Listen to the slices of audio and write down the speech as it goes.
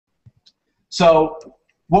So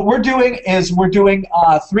what we're doing is we're doing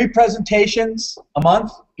 3 presentations a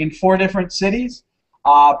month in 4 different cities.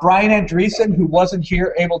 Brian Andreessen, who wasn't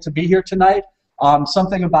able to be here tonight,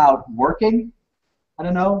 something about working, I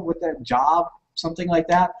don't know, with that job, something like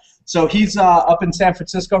that. So he's up in San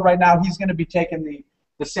Francisco right now. He's going to be taking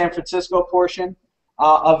the San Francisco portion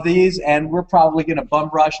of these, and we're probably going to bum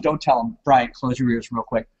rush. Don't tell him, Brian, close your ears real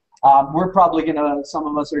quick. We're probably going to, some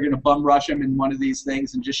of us are going to bum rush him in one of these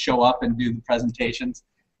things and just show up and do the presentations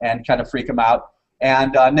and kind of freak him out.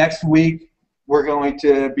 And next week, we're going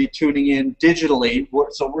to be tuning in digitally.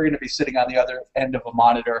 So we're going to be sitting on the other end of a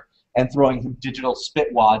monitor and throwing him digital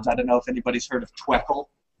spit wads. I don't know if anybody's heard of tweckle,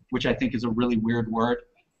 which I think is a really weird word.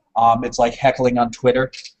 It's like heckling on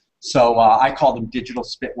Twitter. So I call them digital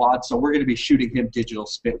spit wads. So we're going to be shooting him digital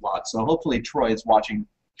spit wads. So hopefully Troy is watching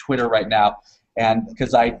Twitter right now, and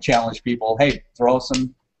because I challenge people, hey, throw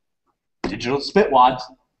some digital spit wads.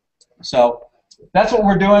 So that's what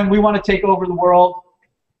we're doing. We want to take over the world.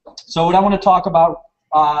 So what I want to talk about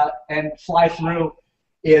and fly through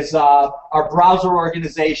is our browser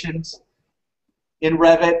organizations in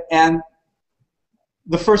Revit. And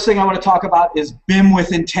the first thing I want to talk about is BIM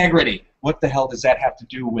with integrity. What the hell does that have to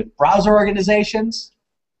do with browser organizations?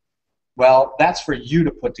 Well, that's for you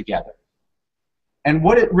to put together. And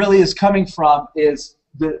what it really is coming from is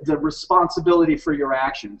the responsibility for your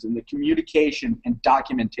actions and the communication and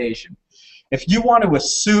documentation. If you want to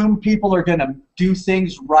assume people are going to do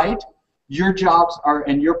things right, your jobs are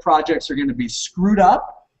and your projects are going to be screwed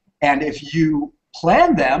up. And if you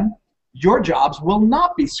plan them, your jobs will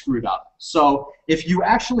not be screwed up. So if you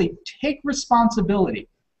actually take responsibility,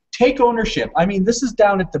 take ownership. I mean, this is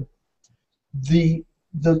down at the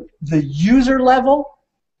user level,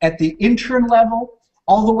 at the intern level,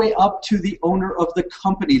 all the way up to the owner of the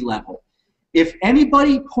company level. If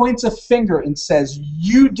anybody points a finger and says,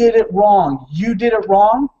 you did it wrong,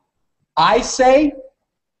 I say,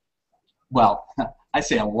 well, I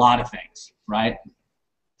say a lot of things, right?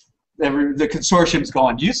 The consortium's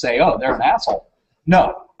going, you say, oh, they're an asshole.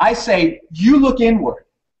 No, I say, you look inward,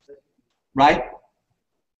 right?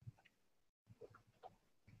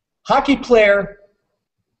 Hockey player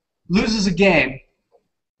loses a game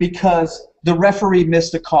because the referee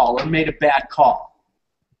missed a call or made a bad call.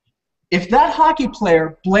 If that hockey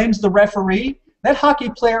player blames the referee, that hockey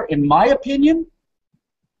player, in my opinion,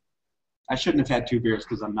 I shouldn't have had 2 beers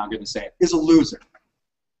because I'm not going to say it, is a loser,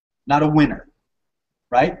 not a winner,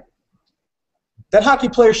 right? That hockey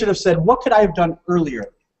player should have said, what could I have done earlier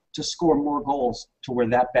to score more goals to where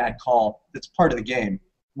that bad call that's part of the game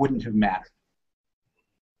wouldn't have mattered?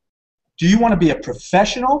 Do you want to be a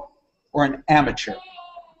professional or an amateur?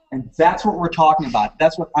 And that's what we're talking about.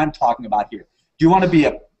 That's what I'm talking about here. Do you want to be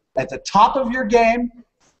at the top of your game,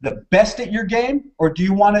 the best at your game, or do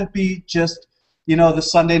you want to be just, you know, the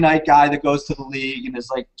Sunday night guy that goes to the league and is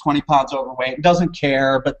like 20 pounds overweight and doesn't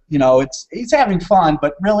care, but, you know, he's having fun,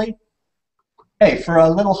 but really, hey, for a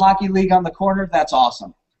little hockey league on the corner, that's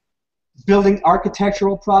awesome. Building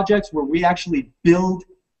architectural projects where we actually build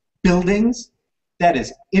buildings, that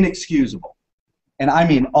is inexcusable. And I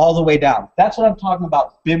mean all the way down. That's what I'm talking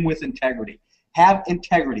about, BIM with integrity. Have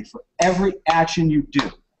integrity for every action you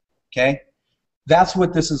do, okay? That's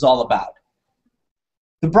what this is all about.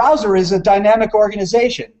 The browser is a dynamic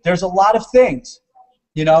organization. There's a lot of things,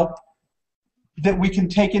 you know, that we can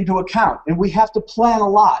take into account, and we have to plan a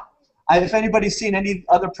lot. If anybody's seen any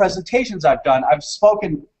other presentations I've done, I've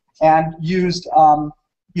spoken and used,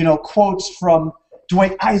 you know, quotes from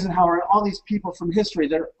Dwight Eisenhower and all these people from history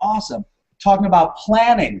that are awesome. Talking about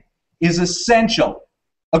planning is essential.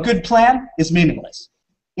 A good plan is meaningless.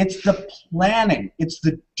 It's the planning, it's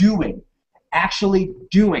the doing, actually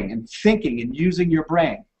doing and thinking and using your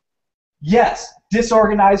brain. Yes,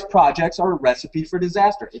 disorganized projects are a recipe for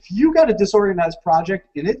disaster. If you got a disorganized project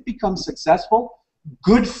and it becomes successful,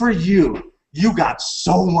 good for you. You got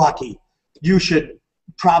so lucky. You should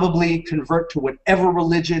probably convert to whatever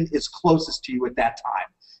religion is closest to you at that time,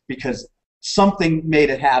 because something made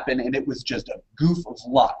it happen and it was just a goof of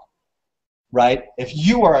luck, right? If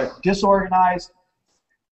you are a disorganized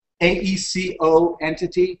AECO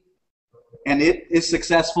entity and it is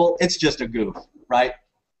successful, it's just a goof, right?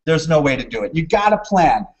 There's no way to do it. You got to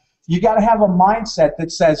plan. You got to have a mindset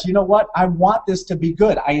that says, you know what, I want this to be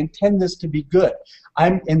good. I intend this to be good.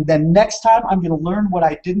 And then next time I'm going to learn what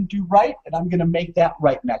I didn't do right, and I'm going to make that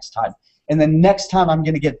right next time. And then next time I'm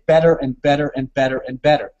going to get better and better and better and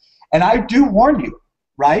better. And I do warn you,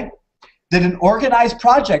 right, that an organized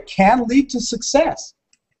project can lead to success.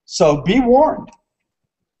 So be warned.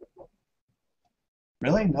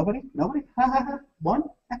 Really? Nobody? Nobody? One?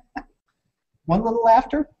 One little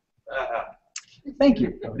laughter? Thank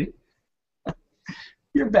you, Cody.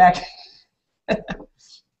 You're back.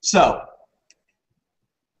 So,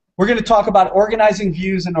 we're going to talk about organizing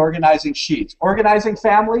views and organizing sheets. Organizing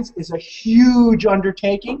families is a huge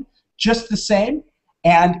undertaking, just the same,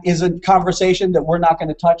 and is a conversation that we're not going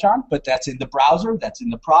to touch on, but that's in the browser, that's in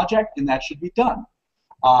the project, and that should be done.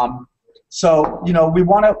 So, you know, we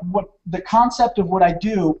want to, the concept of what I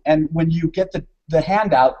do, and when you get the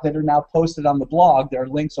handout that are now posted on the blog, there are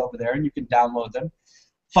links over there, and you can download them.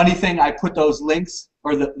 Funny thing, I put those links,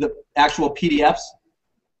 or the actual PDFs,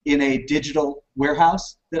 in a digital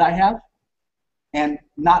warehouse that I have, and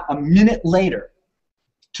not a minute later,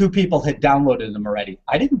 2 people had downloaded them already.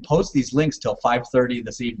 I didn't post these links till 5:30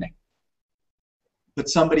 this evening, but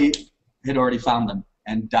somebody had already found them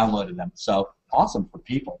and downloaded them. So awesome for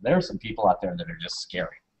people. There are some people out there that are just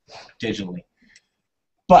scary digitally.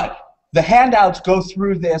 But the handouts go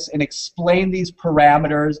through this and explain these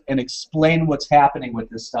parameters and explain what's happening with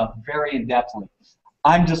this stuff very in-depthly.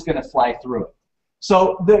 I'm just going to fly through it.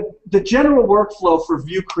 So the general workflow for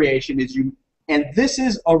view creation is and this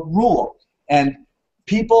is a rule, and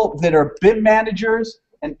people that are BIM managers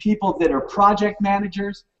and people that are project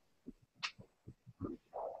managers,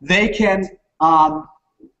 they can,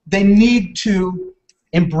 they need to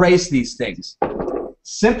embrace these things.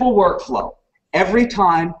 Simple workflow. Every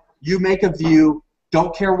time you make a view,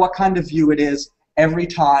 don't care what kind of view it is, every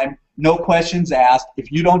time, no questions asked.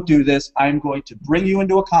 If you don't do this, I'm going to bring you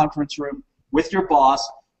into a conference room with your boss,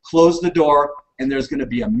 close the door, and there's going to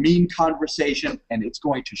be a mean conversation, and it's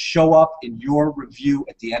going to show up in your review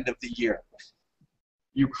at the end of the year.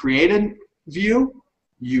 You create a view,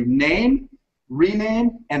 you name,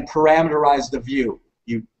 rename, and parameterize the view.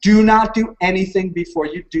 You do not do anything before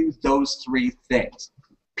you do those 3 things.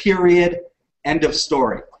 Period. End of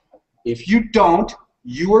story. If you don't,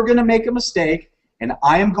 you are going to make a mistake, and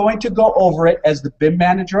I am going to go over it as the BIM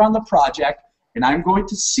manager on the project, and I'm going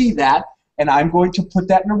to see that, and I'm going to put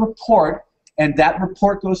that in a report, and that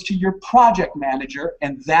report goes to your project manager,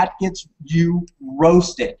 and that gets you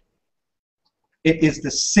roasted. It is the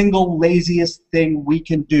single laziest thing we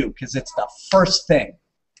can do, because it's the first thing.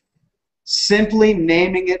 Simply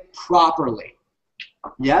naming it properly.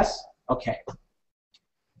 Yes? Okay.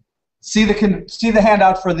 See the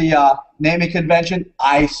handout for the naming convention?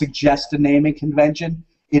 I suggest a naming convention.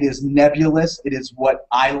 It is nebulous. It is what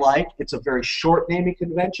I like. It's a very short naming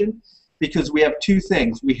convention because we have 2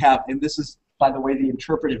 things. We have, and this is, by the way, the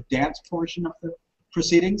interpretive dance portion of the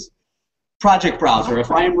proceedings. Project browser. If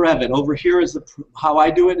I am Revit, over here is how I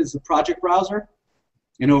do it is the project browser,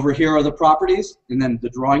 and over here are the properties, and then the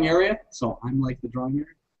drawing area. So I'm like the drawing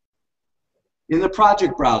area. In the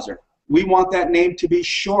project browser, we want that name to be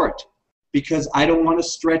short because I don't want to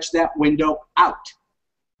stretch that window out.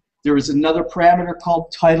 There is another parameter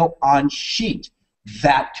called title on sheet.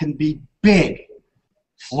 That can be big.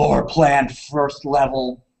 Floor plan, first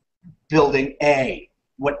level, building A,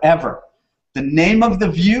 whatever. The name of the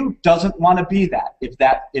view doesn't want to be that. If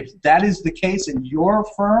that is the case in your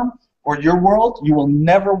firm or your world, you will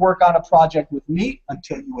never work on a project with me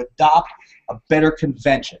until you adopt a better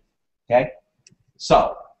convention. Okay?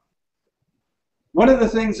 So, one of the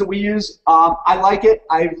things that we use, I like it.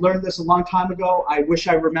 I learned this a long time ago. I wish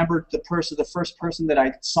I remembered the first person that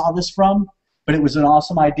I saw this from, but it was an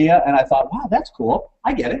awesome idea, and I thought, wow, that's cool.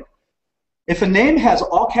 I get it. If a name has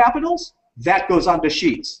all capitals, that goes onto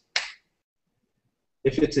sheets.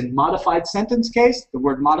 If it's in modified sentence case, the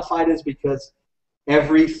word modified is because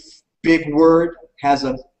every big word has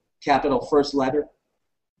a capital first letter,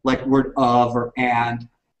 like word of or and.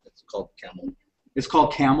 It's called camel. It's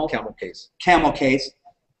called camel. Camel case. Camel case.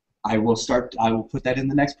 I will put that in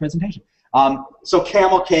the next presentation. So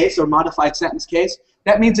camel case or modified sentence case,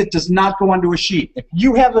 that means it does not go onto a sheet. If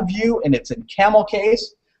you have a view and it's in camel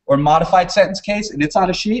case or modified sentence case and it's on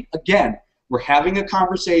a sheet, again, we're having a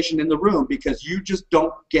conversation in the room because you just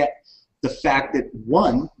don't get the fact that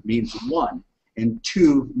 1 means 1 and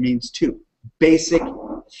 2 means 2. Basic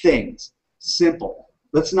things. Simple.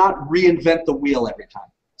 Let's not reinvent the wheel every time.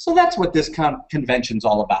 So that's what this convention's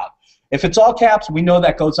all about. If it's all caps, we know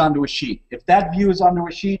that goes onto a sheet. If that view is onto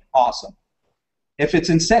a sheet, awesome. If it's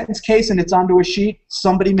in sentence case and it's onto a sheet,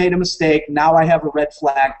 somebody made a mistake. Now I have a red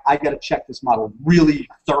flag. I got to check this model really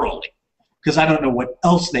thoroughly because I don't know what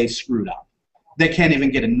else they screwed up. They can't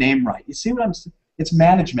even get a name right. You see what I'm saying? It's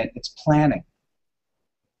management. It's planning.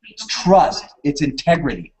 It's trust. It's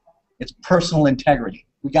integrity. It's personal integrity.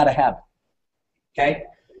 We got to have it. Okay?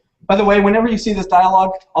 By the way, whenever you see this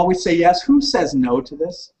dialogue, always say yes. Who says no to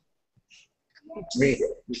this? Me.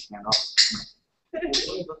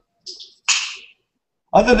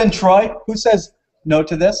 Other than Troy, who says no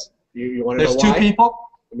to this? You want to know There's why? two people?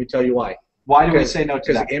 Let me tell you why. Why do we say no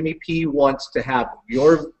to Because that? MEP wants to have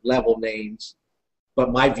your level names,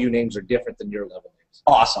 but my view names are different than your level names.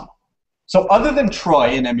 Awesome. So other than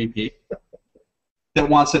Troy in MEP that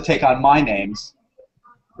wants to take on my names,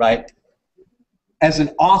 right, as an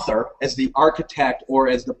author, as the architect, or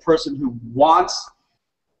as the person who wants,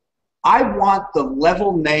 I want the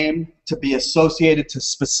level name to be associated to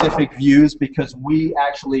specific views because we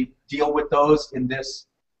actually deal with those in this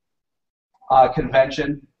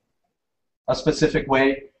convention a specific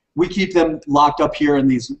way. We keep them locked up here in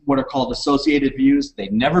these what are called associated views. They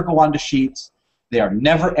never go onto sheets. They are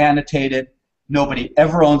never annotated. Nobody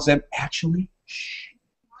ever owns them. Actually, shh,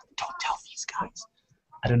 don't tell these guys.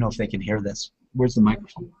 I don't know if they can hear this. Where's the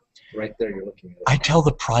microphone? Right there, you're looking at it. I tell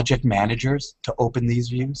the project managers to open these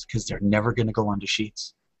views because they're never going to go onto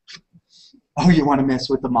sheets. Oh, you want to mess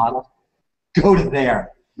with the model? Go to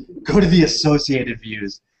there. Go to the associated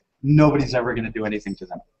views. Nobody's ever going to do anything to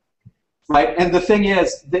them. Right? And the thing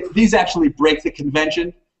is, these actually break the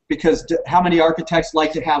convention because how many architects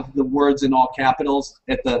like to have the words in all capitals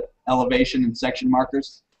at the elevation and section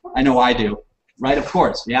markers? I know I do. Right? Of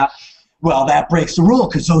course. Yeah? Well, that breaks the rule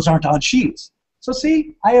because those aren't on sheets. So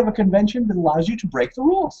see, I have a convention that allows you to break the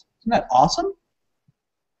rules. Isn't that awesome?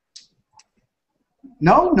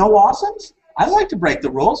 No? No awesomes? I like to break the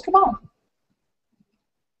rules. Come on.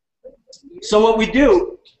 So what we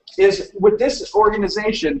do is, with this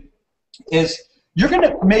organization, is you're going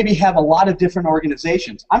to maybe have a lot of different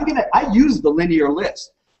organizations. I use the linear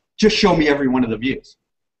list. Just show me every one of the views.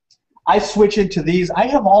 I switch into these. I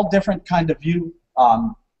have all different kind of view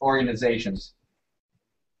organizations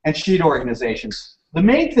and sheet organizations. The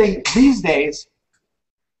main thing these days,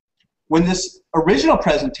 when this original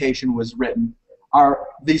presentation was written, are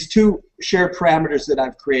these two shared parameters that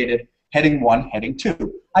I've created, heading 1, heading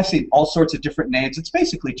 2. I've seen all sorts of different names. It's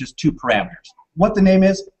basically just two parameters. What the name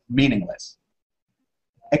is, meaningless.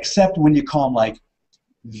 Except when you call them like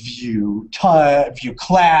view type, view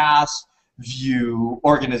class, view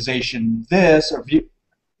organization this, or view.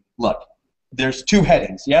 Look, there's two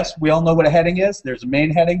headings. Yes, we all know what a heading is. There's a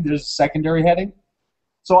main heading, there's a secondary heading.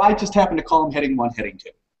 So I just happen to call them heading 1, heading 2.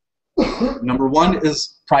 Number 1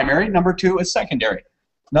 is primary, number 2 is secondary.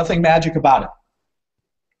 Nothing magic about it.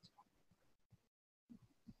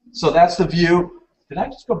 So that's the view. Did I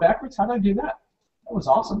just go backwards? How did I do that? That was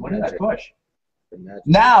awesome. What did I push?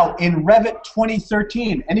 Now, in Revit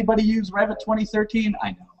 2013, anybody use Revit 2013?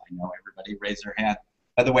 I know, everybody raise their hand.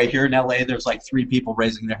 By the way, here in LA, there's like 3 people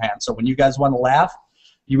raising their hand. So when you guys want to laugh,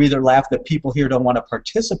 you either laugh that people here don't want to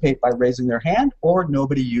participate by raising their hand, or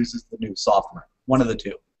nobody uses the new software. One of the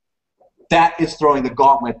two. That is throwing the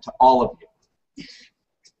gauntlet to all of you.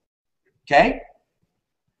 Okay?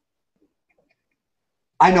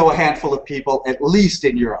 I know a handful of people, at least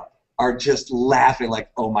in Europe, are just laughing like,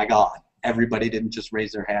 oh my God, everybody didn't just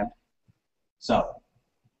raise their hand. So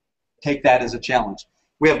take that as a challenge.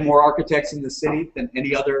 We have more architects in the city than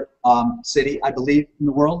any other city, I believe, in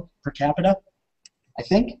the world per capita, I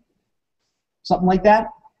think. Something like that.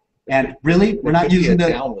 And really, we're not using the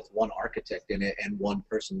town with 1 architect in it and 1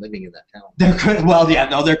 person living in that town. There could, well, yeah,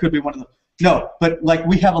 no, there could be one of them. No, but like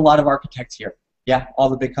we have a lot of architects here. Yeah, all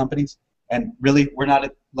the big companies. And really, we're not,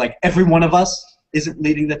 like, every one of us isn't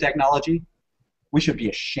leading the technology. We should be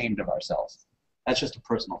ashamed of ourselves. That's just a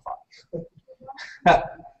personal thought.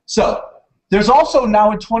 So, there's also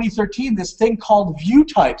now in 2013 this thing called view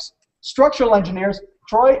types. Structural engineers,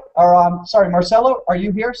 Troy, or sorry, Marcelo, are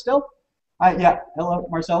you here still? Yeah, hello,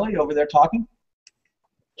 Marcelo, you over there talking?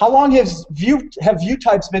 How long have view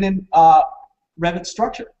types been in Revit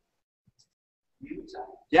structure?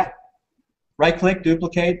 Yeah. Right-click,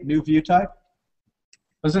 duplicate, new view type.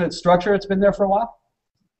 Wasn't it structure? It's been there for a while?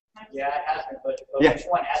 Yeah, it has been, but yeah. Which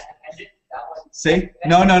one has ended? That one? See?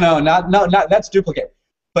 No, not that's duplicate.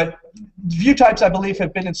 But view types, I believe,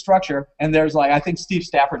 have been in structure, and there's like, I think Steve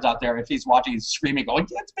Stafford's out there, if he's watching, he's screaming, going,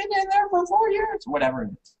 it's been in there for 4 years, whatever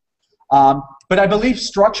it is. But I believe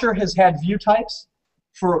structure has had view types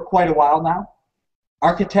for quite a while now.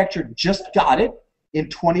 Architecture just got it in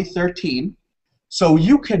 2013. So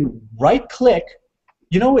you can right-click.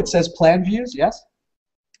 You know it says plan views, yes?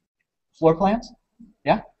 Floor plans?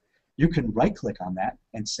 Yeah? You can right-click on that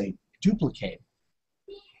and say duplicate.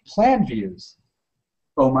 Plan views.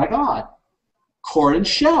 Oh my God. Core and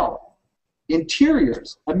shell.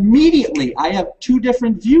 Interiors. Immediately, I have 2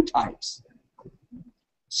 different view types.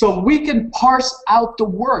 So we can parse out the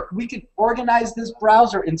work. We can organize this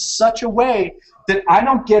browser in such a way that I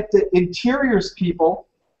don't get the interiors people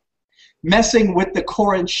messing with the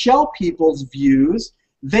core and shell people's views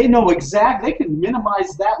they know exactly, they can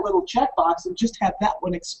minimize that little checkbox and just have that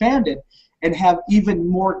one expanded and have even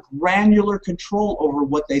more granular control over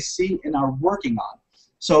what they see and are working on.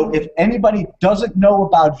 So if anybody doesn't know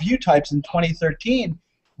about view types in 2013,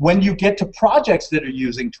 when you get to projects that are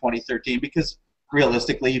using 2013, because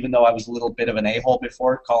realistically, even though I was a little bit of an a-hole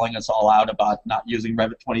before, calling us all out about not using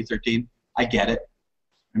Revit 2013, I get it.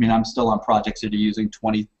 I mean, I'm still on projects that are using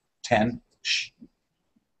 2010.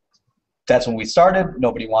 That's when we started.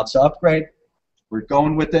 Nobody wants to upgrade. We're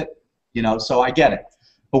going with it, you know, so I get it.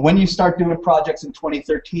 But when you start doing projects in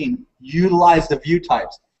 2013, utilize the view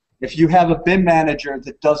types. If you have a BIM manager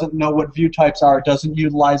that doesn't know what view types are, doesn't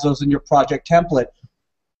utilize those in your project template,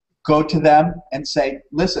 go to them and say,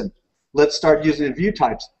 listen, let's start using the view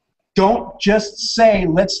types. Don't just say,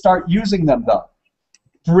 let's start using them, though.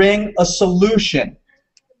 Bring a solution.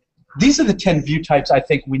 These are the 10 view types I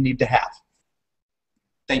think we need to have.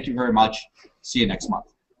 Thank you very much. See you next month.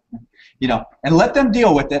 You know, and let them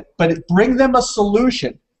deal with it, but bring them a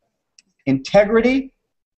solution. Integrity,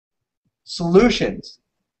 solutions,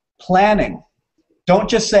 planning. Don't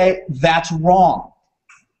just say, that's wrong.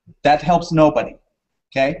 That helps nobody.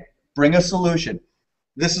 Okay? Bring a solution.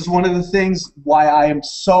 This is one of the things why I am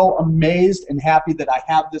so amazed and happy that I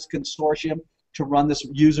have this consortium to run this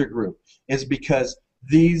user group, is because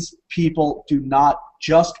these people do not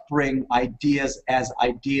just bring ideas as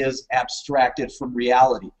ideas abstracted from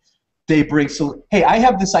reality. They bring, hey, I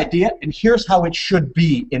have this idea, and here's how it should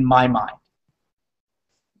be in my mind.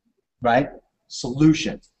 Right?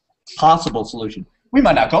 Solution. Possible solution. We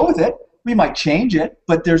might not go with it. We might change it,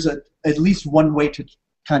 but there's at least one way to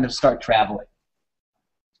kind of start traveling.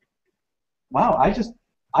 Wow,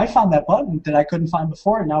 I found that button that I couldn't find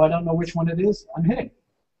before, and now I don't know which one it is I'm hitting.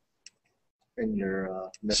 And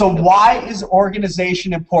your, so why is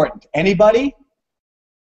organization important? Anybody?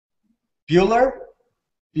 Bueller?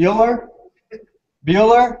 Bueller?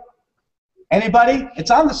 Bueller? Anybody?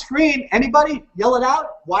 It's on the screen. Anybody? Yell it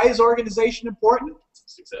out. Why is organization important?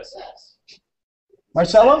 Success.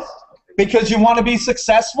 Marcelo? Because you want to be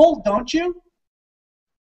successful, don't you?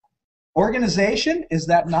 Organization, is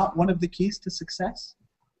that not one of the keys to success?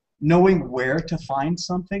 Knowing where to find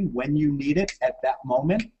something when you need it at that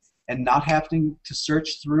moment and not having to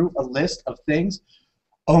search through a list of things.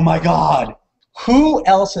 Oh my God, who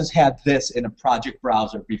else has had this in a project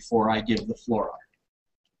browser before I give the floor art?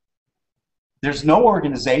 There's no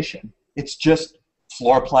organization. It's just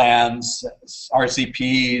floor plans,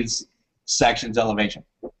 RCPs, sections, elevation.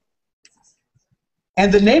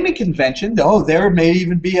 And the naming convention, oh, there may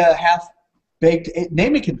even be a half-baked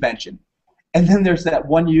naming convention. And then there's that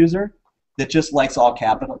one user that just likes all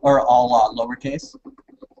capital or all lowercase.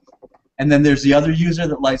 And then there's the other user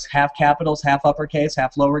that likes half capitals, half uppercase,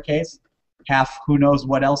 half lowercase, half who knows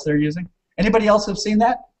what else they're using. Anybody else have seen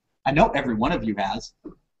that? I know every one of you has.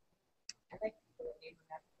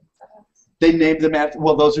 They named them after,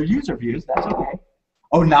 well, those are user views. That's okay.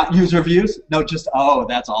 Oh, not user views? No, just, oh,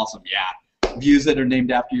 that's awesome. Yeah. Views that are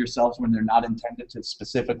named after yourselves when they're not intended to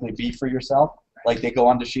specifically be for yourself. Like they go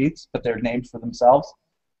onto sheets, but they're named for themselves.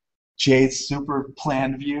 Jay's super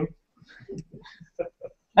plan view.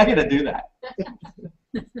 I'm going to do that.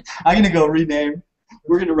 I'm going to go rename.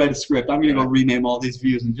 We're going to write a script. I'm going to go rename all these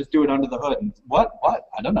views and just do it under the hood. And what?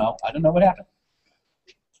 I don't know. I don't know what happened.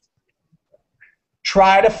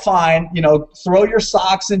 Try to find, you know, throw your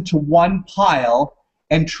socks into one pile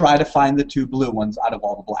and try to find the two blue ones out of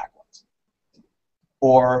all the black ones.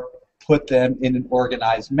 Or put them in an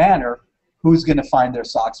organized manner. Who's going to find their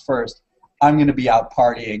socks first? I'm going to be out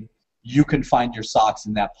partying. You can find your socks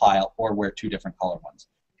in that pile or wear two different color ones.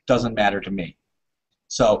 Doesn't matter to me.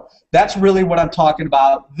 So that's really what I'm talking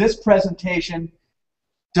about. This presentation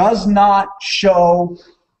does not show,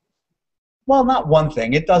 well, not one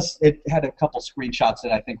thing. It had a couple screenshots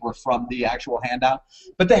that I think were from the actual handout.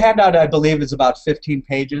 But the handout, I believe, is about 15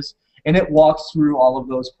 pages. And it walks through all of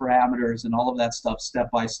those parameters and all of that stuff step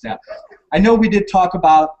by step. I know we did talk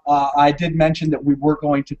about, I did mention that we were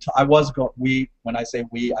going to, when I say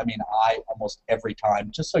we, I mean I almost every time,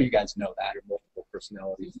 just so you guys know that. Your multiple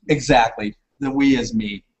personalities. Exactly. The we is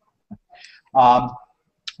me.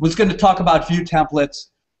 Was going to talk about view templates,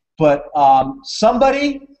 but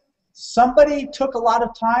somebody took a lot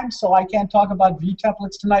of time, so I can't talk about view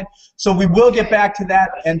templates tonight. So we will get back to that.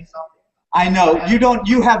 And I know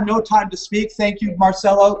you have no time to speak. Thank you,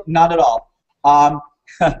 Marcelo. Not at all.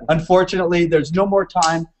 Unfortunately, there's no more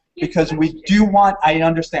time because we do want. I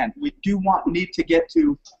understand. We do need to get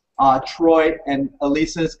to Troy and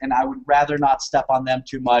Elisa's, and I would rather not step on them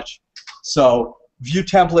too much. So view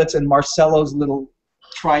templates and Marcelo's little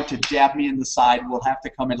trying to jab me in the side will have to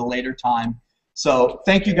come at a later time. So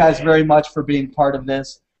thank you guys very much for being part of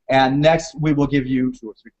this. And next we will give you 2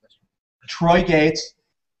 or 3 questions. Troy Gates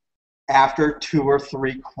after 2 or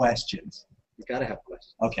 3 questions. You gotta have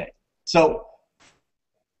questions. Okay. So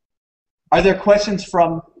are there questions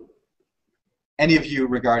from any of you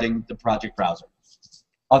regarding the project browser,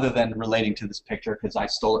 other than relating to this picture, because I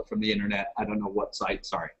stole it from the internet? I don't know what site,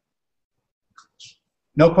 sorry.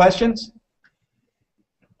 No questions?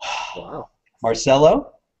 Wow.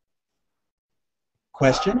 Marcelo?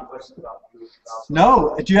 Question?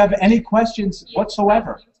 No. Do you have any questions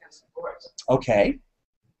whatsoever? Okay.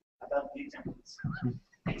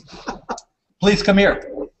 Please come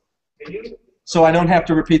here. So I don't have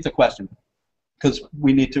to repeat the question, because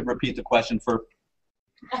we need to repeat the question for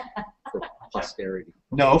Posterity.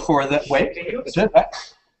 no, for the wait. Is it?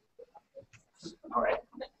 All right.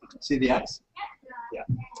 See the X? Yeah.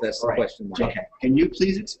 That's the Right. question. Okay. Can you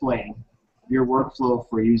please explain your workflow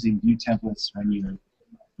for using view templates when you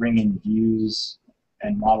bring in views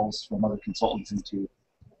and models from other consultants into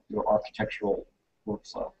your architectural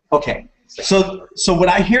workflow? Okay. So what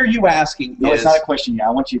I hear you asking No, is, it's not a question yet. I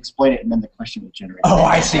want you to explain it, and then the question will generate. oh,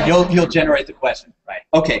 I see. You'll generate the question. Right.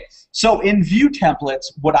 Okay. So in view templates,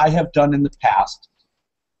 what I have done in the past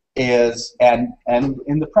is, and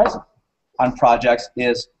in the present on projects,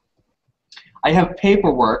 is I have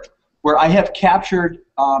paperwork where I have captured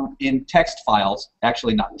in text files,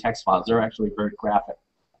 actually not text files, they're actually very graphic.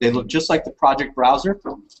 They look just like the project browser.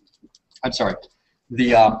 I'm sorry,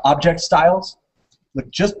 the object styles look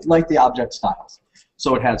just like the object styles.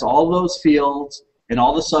 So it has all those fields and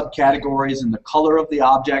all the subcategories and the color of the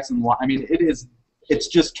objects, and I mean it's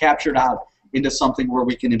just captured out into something where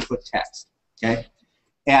we can input text. Okay,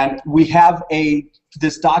 and we have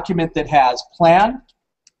this document that has plan,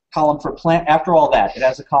 column for plan. After all that, it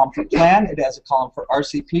has a column for plan, it has a column for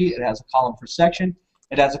RCP, it has a column for section,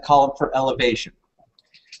 it has a column for elevation.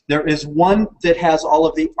 There is one that has all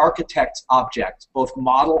of the architect's objects, both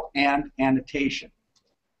model and annotation.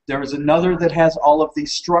 There is another that has all of the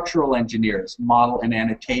structural engineers, model and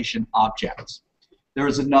annotation objects. There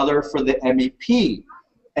is another for the MEP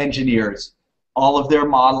engineers, all of their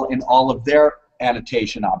model and all of their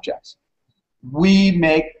annotation objects. We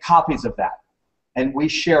make copies of that, and we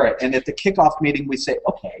share it. And at the kickoff meeting, we say,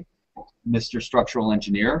 okay, Mr. Structural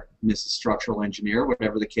Engineer, Mrs. Structural Engineer,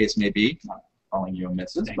 whatever the case may be. I'm not calling you a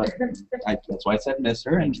Mrs., but that's why I said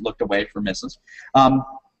Mr. and looked away for Mrs.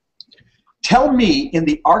 Tell me, in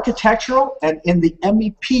the architectural and in the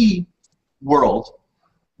MEP world,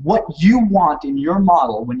 what you want in your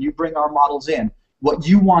model when you bring our models in, what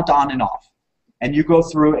you want on and off. And you go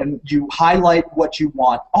through and you highlight what you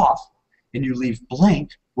want off, and you leave blank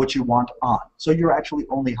what you want on. So you're actually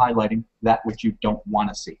only highlighting that which you don't want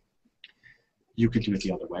to see. You could do it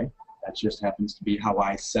the other way. That just happens to be how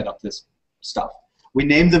I set up this stuff. We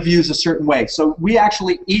name the views a certain way. So we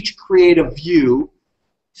actually each create a view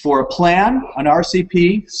for a plan, an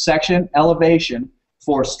RCP, section, elevation,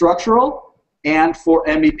 for structural, and for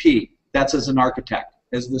MEP. That's as an architect.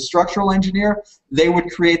 As the structural engineer, they would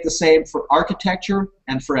create the same for architecture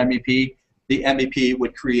and for MEP. The MEP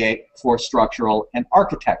would create for structural and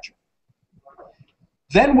architecture.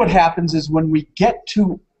 Then what happens is when we get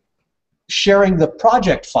to sharing the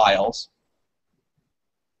project files,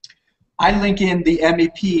 I link in the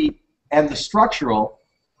MEP and the structural.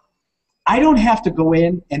 I don't have to go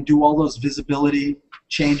in and do all those visibility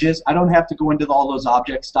changes. I don't have to go into all those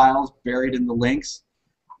object styles buried in the links.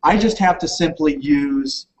 I just have to simply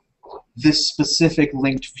use this specific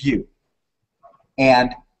linked view.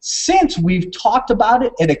 And since we've talked about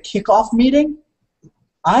it at a kickoff meeting,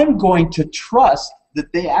 I'm going to trust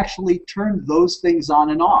that they actually turn those things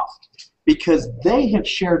on and off, because they have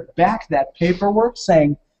shared back that paperwork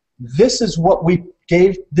saying, this is what we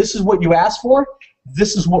gave, this is what you asked for,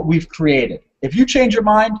 this is what we've created. If you change your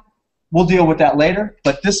mind, we'll deal with that later,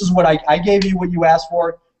 but this is what I gave you what you asked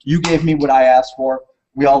for, you gave me what I asked for,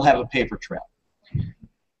 we all have a paper trail.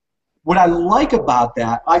 What I like about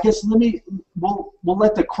that, I guess we'll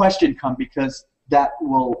let the question come, because that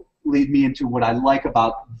will lead me into what I like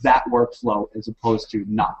about that workflow as opposed to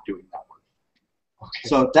not doing that work. Okay.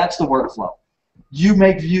 So that's the workflow. You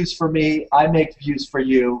make views for me, I make views for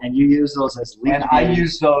you. And you use those as linked views. I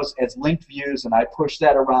use those as linked views, and I push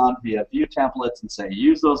that around via view templates and say,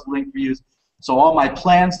 use those linked views. So all my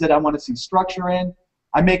plans that I want to see structure in,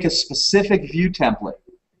 I make a specific view template.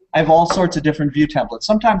 I have all sorts of different view templates.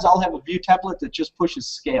 Sometimes I'll have a view template that just pushes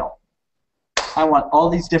scale. I want all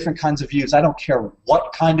these different kinds of views. I don't care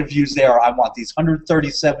what kind of views they are. I want these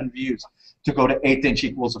 137 views to go to 1/8 inch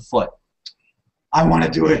equals a foot. I want to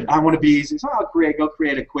do it. I want to be easy. So I'll go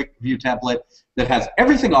create a quick view template that has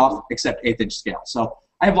everything off except 1/8" scale. So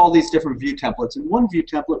I have all these different view templates, and one view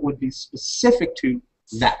template would be specific to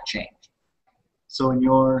that change. So in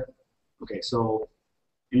your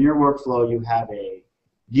workflow, you have a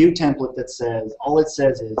view template that says, all it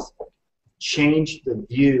says is change the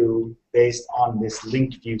view based on this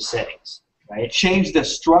linked view settings, right? Change the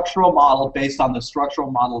structural model based on the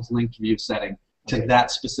structural model's linked view setting to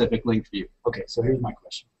that specific linked view. Okay, so here's my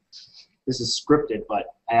question. This is scripted,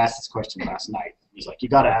 but I asked this question last night. He's like, you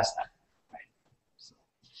got to ask that. Right? So,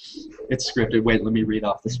 it's scripted. Wait, let me read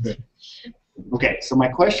off the script. Okay, so my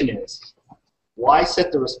question is, why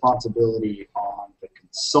set the responsibility on the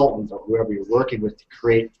consultant or whoever you're working with to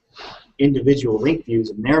create individual link views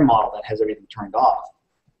in their model that has everything turned off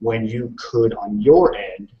when you could, on your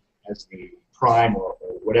end, as the prime or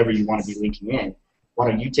whatever you want to be linking in, why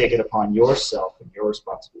don't you take it upon yourself and your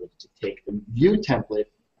responsibility to take the view template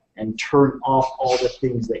and turn off all the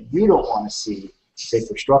things that you don't want to see. Say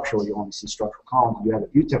for structural, you want to see structural columns. You have a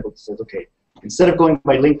view template that says, okay, instead of going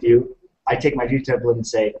by link view, I take my view template and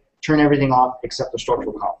say, turn everything off except the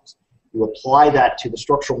structural columns. You apply that to the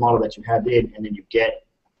structural model that you have in, and then you get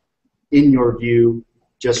in your view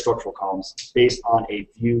just structural columns based on a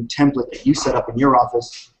view template that you set up in your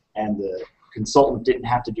office, and the consultant didn't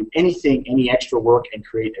have to do anything, any extra work, and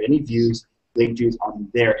create any views, link views on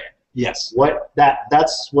their end. Yes.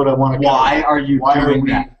 That's what I want to get. Why are you doing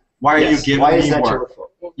that? Why are you giving why is me that your work?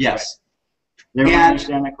 workflow? Yes. Right. Everyone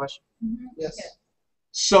understand that question? Yes.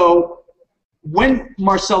 So when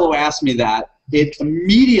Marcelo asked me that, it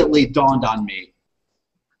immediately dawned on me,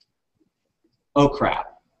 oh crap.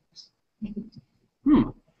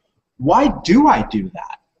 Why do I do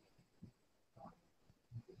that?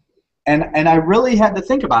 And I really had to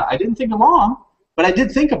think about it. I didn't think long, but I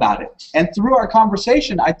did think about it. And through our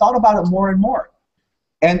conversation, I thought about it more and more.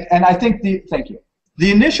 And I think thank you.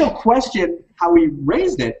 The initial question, how we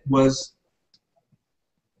raised it, was,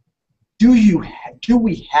 do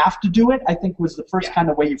we have to do it? I think was the first kind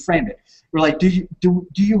of way you framed it. We're like, do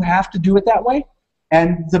you have to do it that way?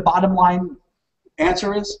 And the bottom line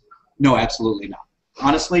answer is, no, absolutely not.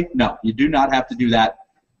 Honestly, no, you do not have to do that.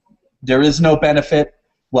 There is no benefit.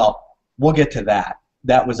 Well, we'll get to that.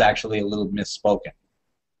 That was actually a little misspoken.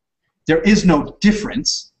 There is no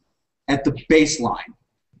difference at the baseline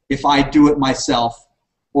if I do it myself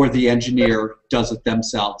or the engineer does it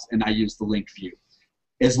themselves and I use the link view.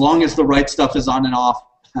 As long as the right stuff is on and off,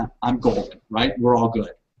 I'm golden, right? We're all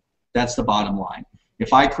good. That's the bottom line.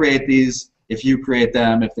 If I create these, if you create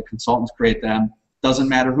them, if the consultants create them, doesn't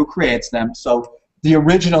matter who creates them. So the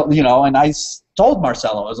original, and I told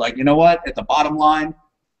Marcelo, I was like, you know what, at the bottom line,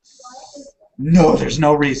 no, there's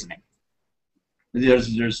no reasoning.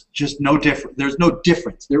 There's just no difference. There's no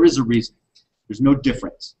difference. There is a reason. There's no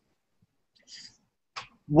difference.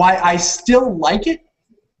 Why I still like it,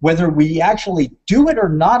 whether we actually do it or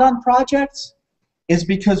not on projects, is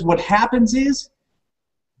because what happens is,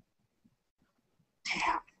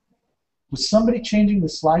 damn, was somebody changing the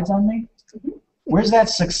slides on me? Where's that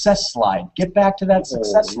success slide? Get back to that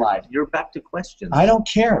success slide. You're back to questions. I don't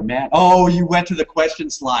care, man. Oh, you went to the question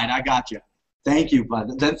slide. I got you. Thank you,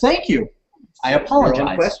 bud. Then thank you. I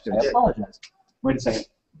apologize. I apologize. Wait a second.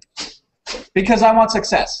 Because I want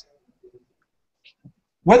success.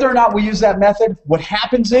 Whether or not we use that method, what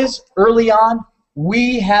happens is, early on,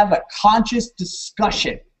 we have a conscious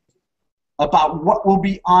discussion about what will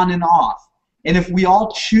be on and off. And if we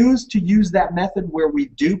all choose to use that method where we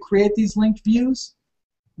do create these linked views,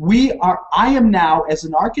 I am now, as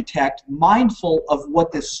an architect, mindful of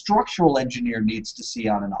what the structural engineer needs to see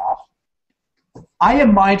on and off. I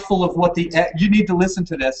am mindful of what you need to listen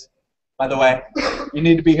to this, by the way. You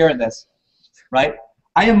need to be hearing this, right?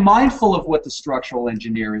 I am mindful of what the structural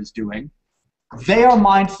engineer is doing. They are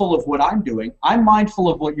mindful of what I'm doing. I'm mindful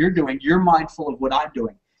of what you're doing. You're mindful of what I'm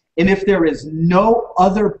doing. And if there is no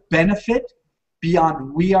other benefit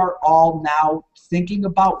beyond we are all now thinking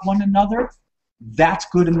about one another, that's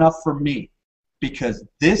good enough for me. Because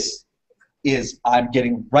this is, I'm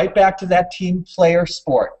getting right back to that team player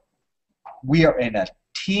sport. We are in a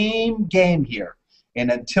team game here.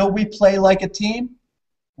 And until we play like a team,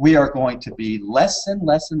 we are going to be less and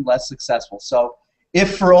less and less successful. So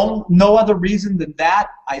if for no other reason than that,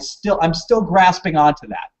 I'm still grasping onto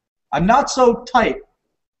that. I'm not so tight,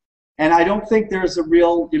 and I don't think there's a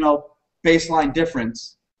real, baseline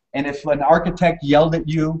difference. And if an architect yelled at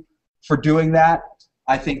you for doing that,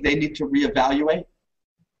 I think they need to reevaluate.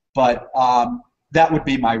 But that would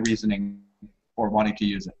be my reasoning for wanting to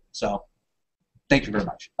use it. So thank you very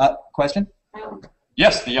much. Question?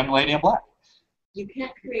 Yes, the young lady in black. You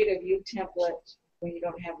can't create a view template when you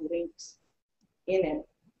don't have links in it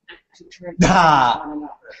to turn Ah. on and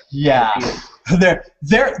off. Yeah.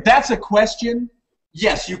 That's a question.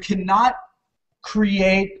 Yes, you cannot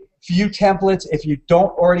create view templates if you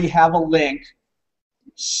don't already have a link.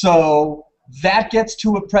 So that gets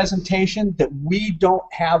to a presentation that we don't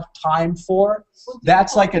have time for.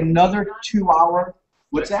 That's like another 2-hour.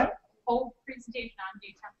 What's that? Whole presentation on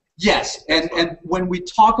view templates. Yes, and when we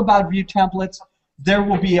talk about view templates, there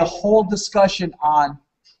will be a whole discussion on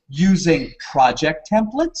using project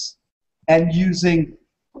templates and using,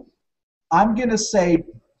 I'm going to say,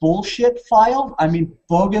 bogus files,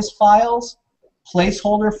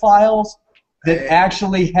 placeholder files that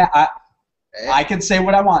actually I can say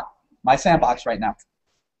what I want. My sandbox right now.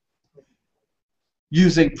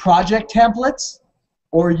 Using project templates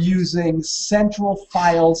or using central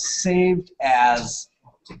files saved as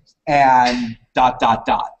and ...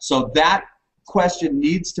 So that question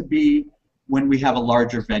needs to be when we have a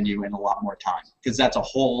larger venue and a lot more time, because that's a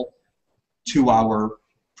whole 2-hour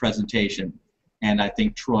presentation. And I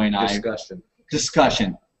think Troy and I...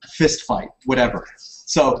 Discussion, fist fight, whatever.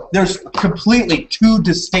 So there's completely 2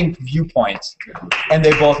 distinct viewpoints, and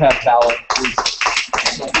they both have valid reasons.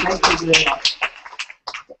 So thank you very much.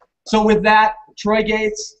 So with that, Troy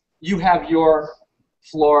Gates, you have your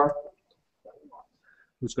floor.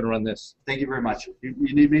 Who's going to run this? Thank you very much. You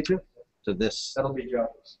need me to? To this. That'll be Joe.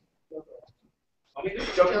 I mean,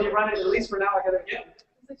 Joe, can you run it at least for now? I gotta get.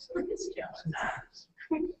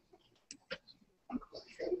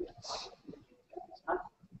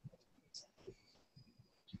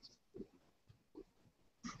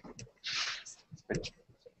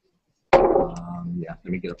 Yeah, let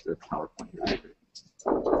me get up to the PowerPoint.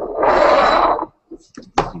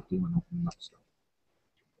 Keep doing opening up stuff.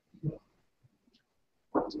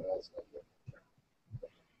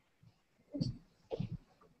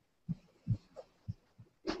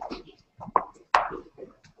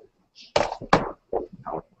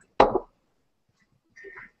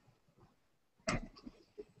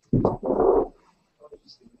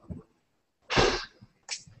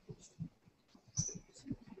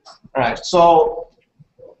 All right, so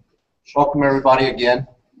welcome everybody again.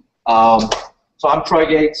 So I'm Troy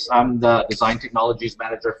Gates. I'm the Design Technologies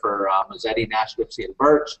Manager for Mazzetti, Nash, Lipsy, and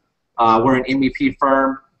Birch. We're an MEP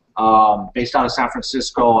firm based out of San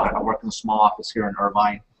Francisco. I work in a small office here in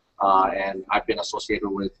Irvine, and I've been associated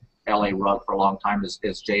with LARUG for a long time,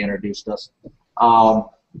 as Jay introduced us.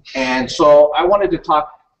 And so I wanted to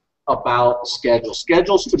talk about schedules.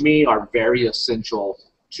 Schedules to me are very essential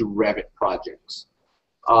to Revit projects.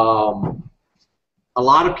 A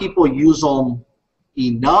lot of people use them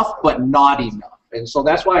enough, but not enough. And so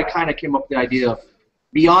that's why I kind of came up with the idea of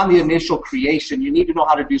beyond the initial creation, you need to know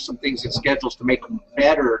how to do some things in schedules to make them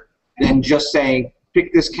better than just saying,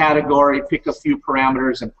 pick this category, pick a few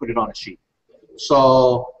parameters, and put it on a sheet.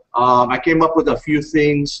 So I came up with a few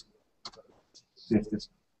things. See if this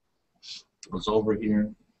goes over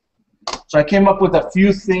here. So I came up with a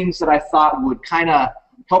few things that I thought would kind of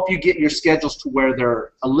help you get your schedules to where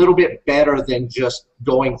they're a little bit better than just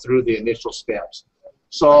going through the initial steps.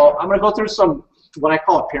 So I'm going to go through some what I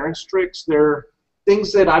call appearance tricks. They're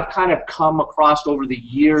things that I've kind of come across over the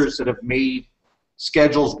years that have made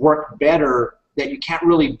schedules work better that you can't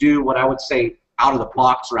really do what I would say out of the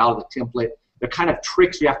box or out of the template. They're kind of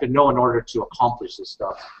tricks you have to know in order to accomplish this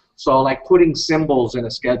stuff. So like putting symbols in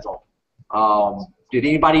a schedule. Did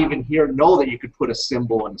anybody even here know that you could put a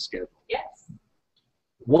symbol in a schedule? Yes.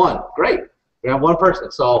 One, great. We have one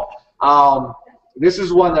person. So this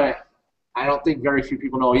is one that I don't think very few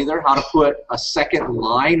people know either, how to put a second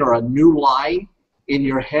line or a new line in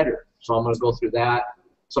your header. So I'm going to go through that.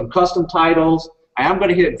 Some custom titles. I am going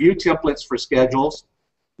to hit view templates for schedules,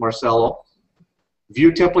 Marcelo.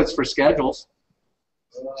 View templates for schedules.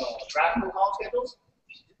 Traffic call schedules?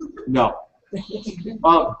 No.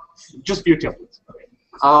 Just view templates.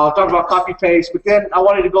 Talk about copy paste, but then I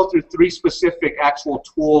wanted to go through 3 specific actual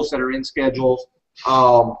tools that are in schedules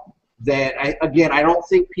that again I don't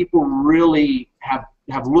think people really have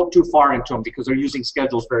looked too far into them because they're using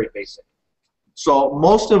schedules very basic. So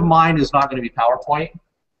most of mine is not going to be PowerPoint.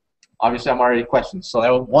 Obviously, I'm already questions. So that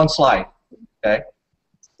was one slide. Okay.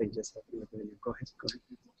 They just have to go ahead.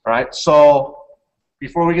 All right. So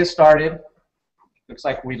before we get started, looks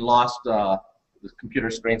like we lost the computer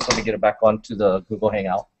screen, so let me get it back onto the Google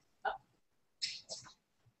Hangout.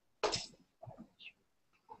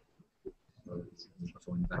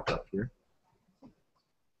 Going back up here.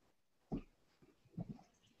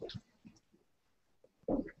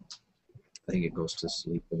 I think it goes to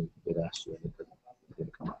sleep and it asks you if it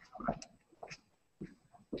didn't come up.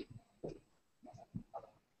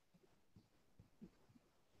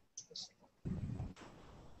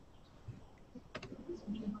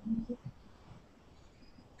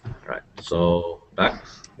 So back.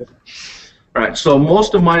 All right, so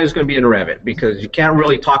most of mine is going to be in Revit because you can't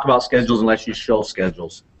really talk about schedules unless you show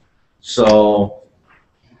schedules. So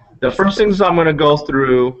the first things I'm going to go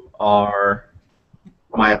through are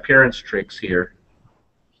my appearance tricks here.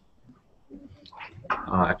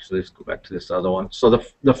 Actually, let's go back to this other one. So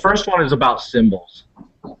the first one is about symbols.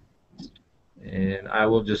 And I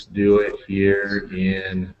will just do it here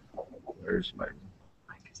in, where's my,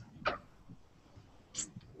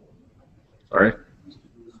 sorry.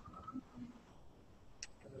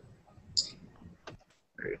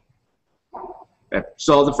 There you go. Okay.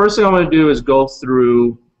 So the first thing I'm going to do is go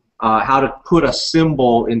through how to put a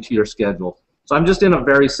symbol into your schedule. So I'm just in a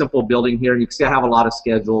very simple building here. You can see I have a lot of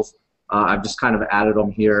schedules. I've just kind of added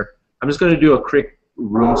them here. I'm just going to do a quick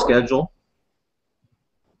room schedule.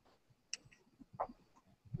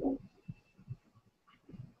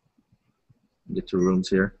 Get to rooms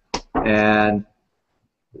here. And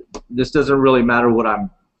this doesn't really matter what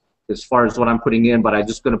as far as what I'm putting in, but I'm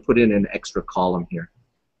just going to put in an extra column here.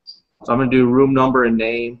 So I'm going to do room number and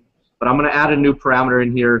name, but I'm going to add a new parameter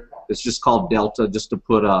in here. It's just called delta, just to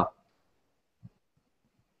put a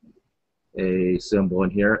symbol in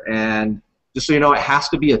here. And just so you know, it has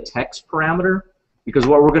to be a text parameter because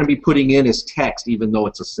what we're going to be putting in is text even though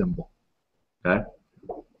it's a symbol. Okay?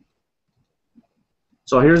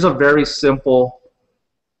 So here's a very simple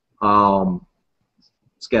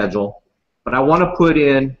schedule, but I want to put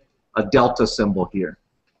in a delta symbol here.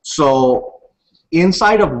 So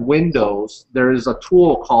inside of Windows, there is a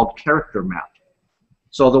tool called Character Map.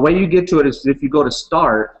 So the way you get to it is if you go to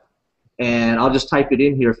Start, and I'll just type it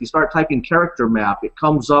in here. If you start typing Character Map, it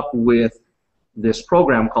comes up with this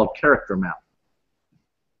program called Character Map.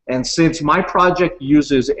 And since my project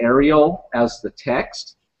uses Arial as the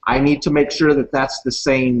text, I need to make sure that that's the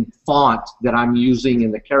same font that I'm using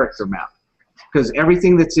in the character map. Because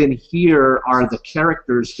everything that's in here are the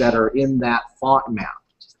characters that are in that font map.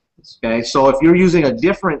 Okay, so if you're using a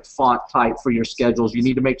different font type for your schedules, you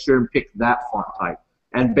need to make sure and pick that font type.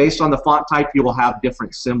 And based on the font type, you will have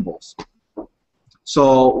different symbols.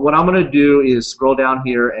 So what I'm going to do is scroll down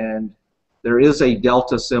here, and there is a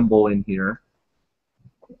delta symbol in here.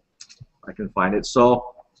 I can find it.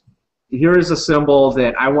 So here is a symbol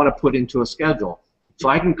that I want to put into a schedule. So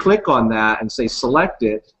I can click on that and say select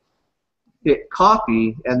it, hit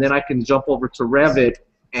copy, and then I can jump over to Revit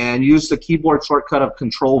and use the keyboard shortcut of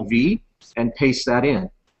Control-V and paste that in.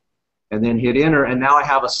 And then hit enter, and now I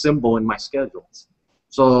have a symbol in my schedule.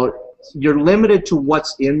 So you're limited to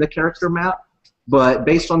what's in the character map, but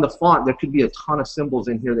based on the font, there could be a ton of symbols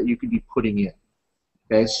in here that you could be putting in.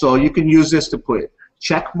 Okay, so you can use this to put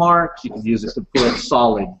check marks, you can use this to put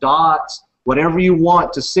solid dots, whatever you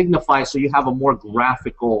want to signify so you have a more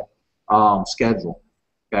graphical schedule.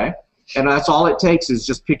 Okay, and that's all it takes is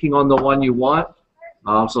just picking on the one you want.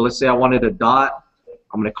 So let's say I wanted a dot.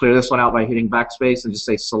 I'm going to clear this one out by hitting backspace and just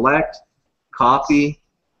say select, copy,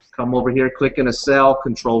 come over here, click in a cell,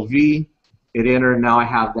 Control-V, hit enter, and now I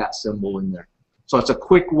have that symbol in there. So it's a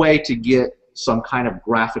quick way to get some kind of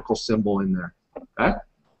graphical symbol in there. Okay,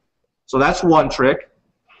 so that's one trick.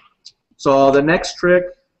 So the next trick,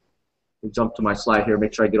 let me jump to my slide here,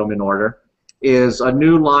 make sure I get them in order, is a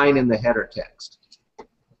new line in the header text.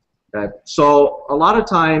 Okay. So a lot of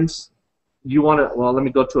times you want to, well, let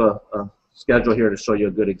me go to a schedule here to show you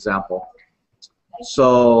a good example.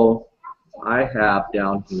 So I have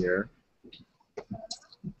down here,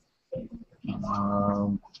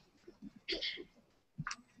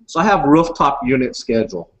 so I have rooftop unit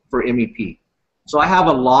schedule for MEP. So I have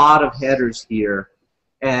a lot of headers here,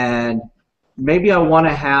 and maybe I want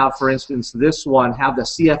to have, for instance, this one have the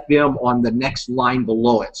CFM on the next line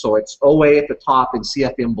below it. So it's OA at the top and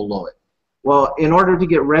CFM below it. Well, in order to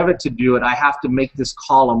get Revit to do it, I have to make this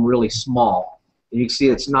column really small. And you can see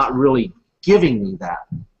it's not really giving me that,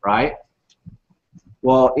 right?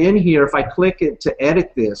 Well, in here, if I click it to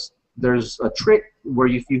edit this, there's a trick where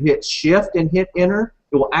if you hit Shift and hit Enter,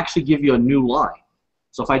 it will actually give you a new line.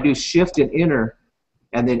 So if I do Shift and Enter,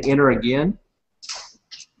 and then Enter again,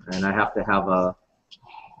 and I have to have a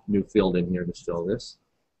new field in here to show this.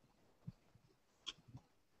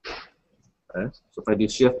 Okay, so if I do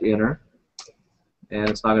Shift Enter, and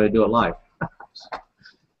it's not going to do it live.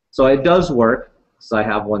 So it does work. So I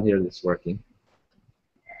have one here that's working.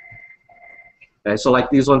 Okay, so like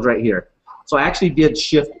these ones right here. So I actually did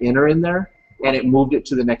Shift Enter in there, and it moved it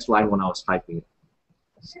to the next line when I was typing it.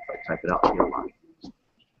 Let's see if I type it out here live.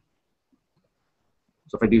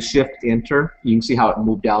 So if I do Shift Enter, you can see how it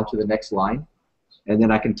moved down to the next line. And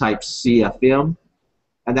then I can type CFM,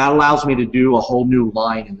 and that allows me to do a whole new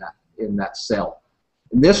line in that cell.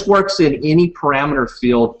 And this works in any parameter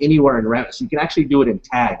field anywhere in Revit. So you can actually do it in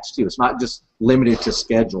tags too. It's not just limited to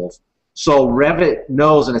schedules. So Revit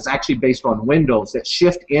knows, and it's actually based on Windows, that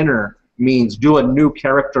Shift Enter means do a new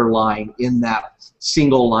character line in that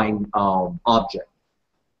single line object.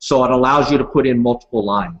 So it allows you to put in multiple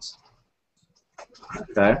lines.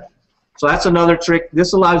 Okay. So that's another trick.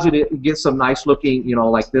 This allows you to get some nice looking, you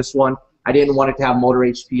know, like this one. I didn't want it to have motor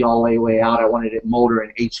HP all the way out. I wanted it motor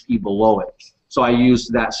and HP below it. So I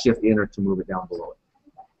used that Shift Enter to move it down below it.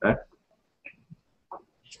 Okay.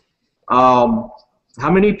 How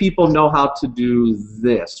many people know how to do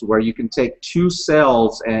this, where you can take two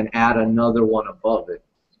cells and add another one above it?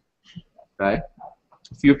 Okay.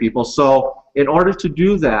 A few people. So in order to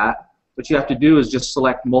do that, what you have to do is just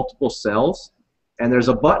select multiple cells, and there's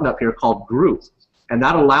a button up here called Group, and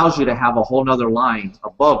that allows you to have a whole nother line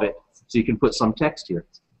above it, so you can put some text here.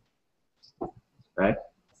 Okay.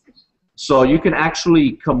 So you can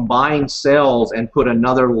actually combine cells and put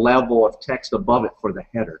another level of text above it for the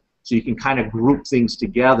header. So you can kind of group things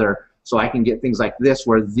together, so I can get things like this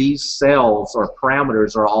where these cells or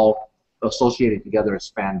parameters are all associated together as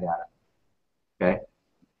span data. Okay.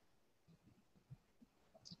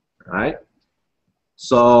 All right.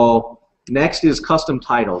 So next is custom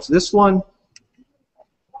titles. This one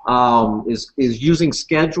is using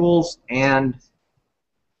schedules and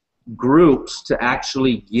groups to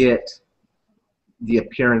actually get the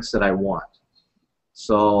appearance that I want.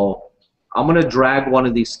 So I'm going to drag one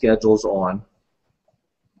of these schedules on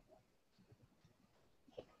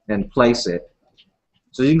and place it.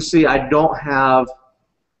 So you can see I don't have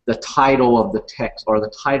the title of the text or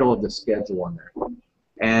the title of the schedule on there.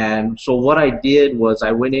 And so what I did was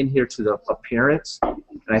I went in here to the appearance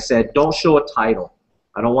and I said, don't show a title.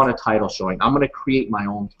 I don't want a title showing. I'm going to create my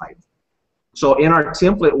own title. So in our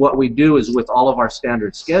template, what we do is with all of our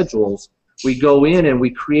standard schedules, we go in and we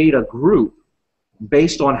create a group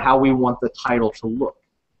based on how we want the title to look.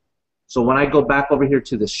 So when I go back over here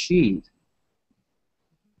to the sheet,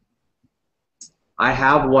 I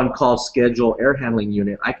have one called Schedule Air Handling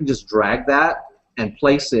Unit. I can just drag that and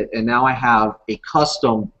place it, and now I have a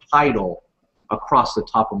custom title across the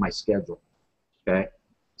top of my schedule. Okay.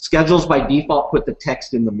 Schedules by default put the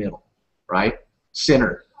text in the middle, right?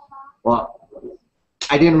 Center. Well,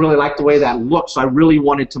 I didn't really like the way that looked, so I really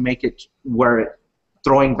wanted to make it where it,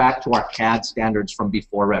 throwing back to our CAD standards from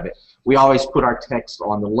before Revit. We always put our text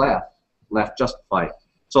on the left justified.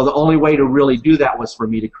 So the only way to really do that was for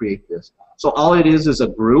me to create this. So all it is a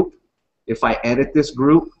group. If I edit this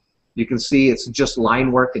group, you can see it's just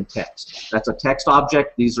line work and text. That's a text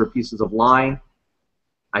object. These are pieces of line.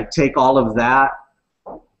 I take all of that.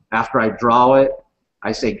 After I draw it,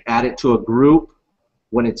 I say add it to a group.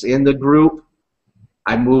 When it's in the group,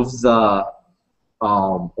 I move the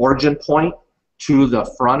origin point to the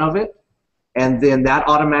front of it, and then that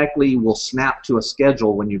automatically will snap to a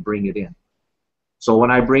schedule when you bring it in. So when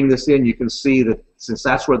I bring this in, you can see that since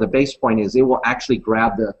that's where the base point is, it will actually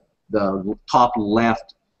grab the top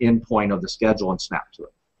left endpoint of the schedule and snap to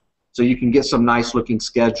it. So you can get some nice looking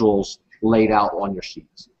schedules laid out on your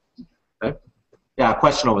sheets. Okay? Yeah,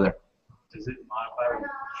 question over there. Does it modify when you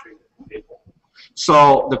shrink the table?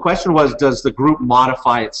 So the question was, does the group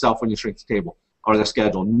modify itself when you shrink the table or the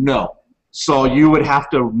schedule? No. So you would have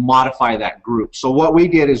to modify that group. So what we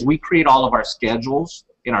did is we create all of our schedules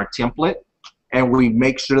in our template, and we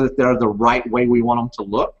make sure that they're the right way we want them to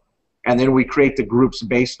look, and then we create the groups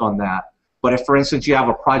based on that. But if, for instance, you have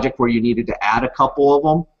a project where you needed to add a couple of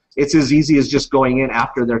them, it's as easy as just going in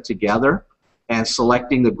after they're together and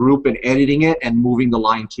selecting the group and editing it and moving the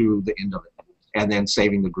line to the end of it, and then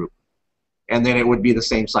saving the group. And then it would be the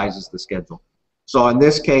same size as the schedule. So in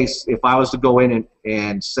this case, if I was to go in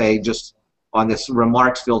and say just on this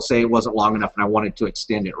remarks field, say it wasn't long enough and I wanted to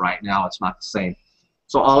extend it right now, it's not the same.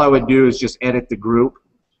 So all I would do is just edit the group,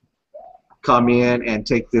 come in and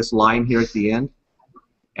take this line here at the end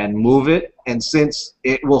and move it. And since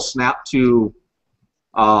it will snap to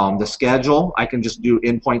the schedule, I can just do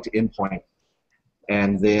endpoint to endpoint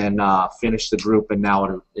and then finish the group, and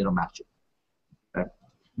now it'll match it. Okay.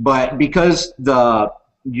 But because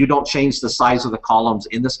you don't change the size of the columns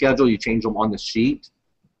in the schedule, you change them on the sheet,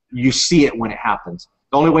 you see it when it happens.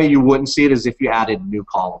 The only way you wouldn't see it is if you added new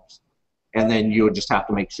columns. And then you would just have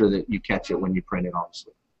to make sure that you catch it when you print it,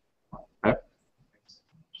 obviously. Okay?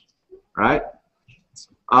 All right?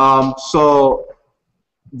 So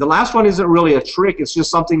the last one isn't really a trick. It's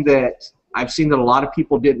just something that I've seen that a lot of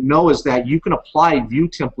people didn't know, is that you can apply view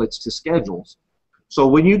templates to schedules. So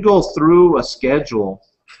when you go through a schedule,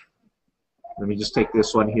 let me just take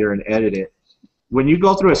this one here and edit it. When you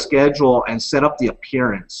go through a schedule and set up the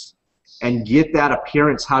appearance, and get that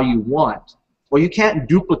appearance how you want, well, you can't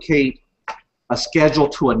duplicate a schedule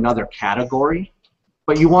to another category,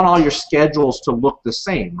 but you want all your schedules to look the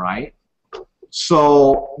same, right?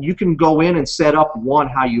 So you can go in and set up one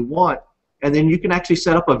how you want, and then you can actually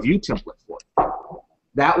set up a view template for it.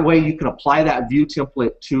 That way you can apply that view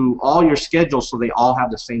template to all your schedules so they all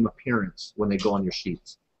have the same appearance when they go on your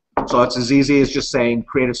sheets. So it's as easy as just saying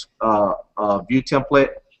create a view template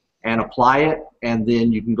and apply it, and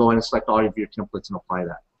then you can go in and select all your view templates and apply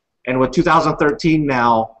that. And with 2013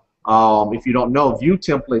 now, if you don't know, view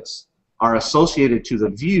templates are associated to the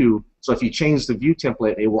view, so if you change the view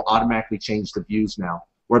template, it will automatically change the views now,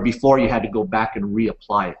 where before you had to go back and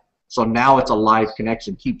reapply it. So now it's a live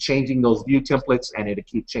connection. Keep changing those view templates, and it'll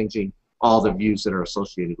keep changing all the views that are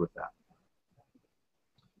associated with that.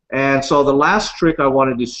 And so the last trick I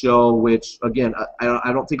wanted to show, which, again,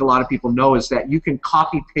 I don't think a lot of people know, is that you can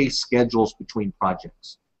copy-paste schedules between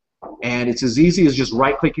projects. And it's as easy as just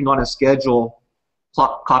right-clicking on a schedule,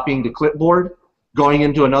 copying to clipboard, going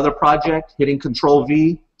into another project, hitting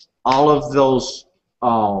Control-V. All of those,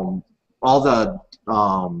 all the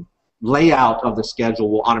layout of the schedule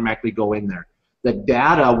will automatically go in there. The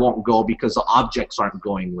data won't go because the objects aren't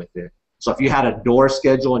going with it. So if you had a door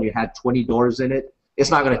schedule and you had 20 doors in it, it's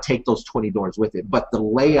not going to take those 20 doors with it, but the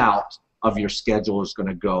layout of your schedule is going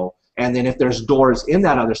to go. And then if there's doors in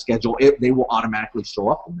that other schedule, they will automatically show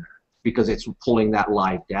up in there because it's pulling that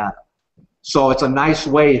live data. So it's a nice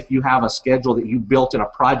way if you have a schedule that you built in a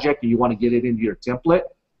project and you want to get it into your template,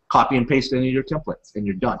 copy and paste it into your template, and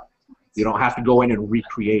you're done. You don't have to go in and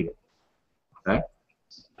recreate it. Okay?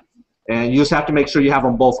 And you just have to make sure you have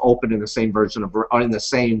them both open in the same version of, or in the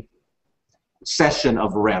same session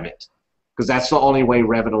of Revit, because that's the only way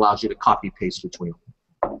Revit allows you to copy paste between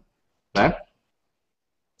them. Okay?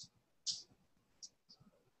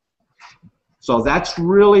 So that's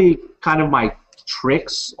really kind of my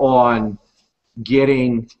tricks on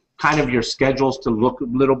getting kind of your schedules to look a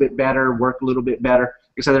little bit better, work a little bit better,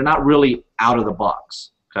 because they're not really out of the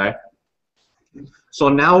box. Okay? So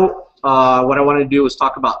now what I want to do is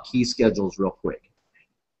talk about key schedules real quick.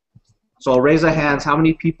 So raise of hands, how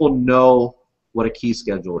many people know what a key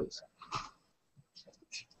schedule is?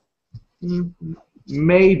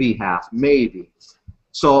 Maybe half, maybe.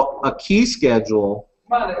 So a key schedule.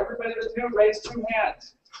 Come on, everybody that's new, raise 2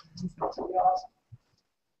 hands.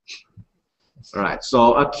 All right,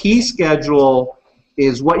 so a key schedule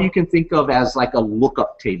is what you can think of as like a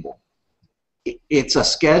lookup table. It's a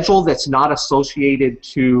schedule that's not associated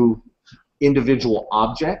to individual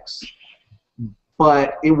objects,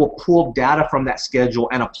 but it will pull data from that schedule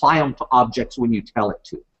and apply them to objects when you tell it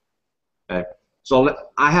to. Okay. So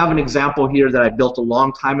I have an example here that I built a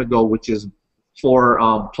long time ago, which is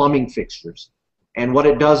for plumbing fixtures. And what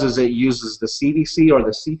it does is it uses the CDC or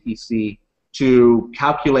the CPC to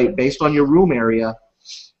calculate, based on your room area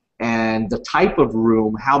and the type of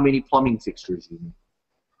room, how many plumbing fixtures you need.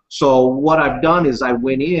 So what I've done is I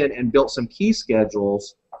went in and built some key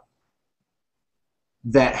schedules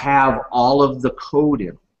that have all of the code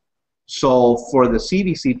in. So for the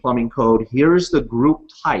CDC plumbing code, here's the group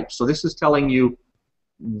type. So this is telling you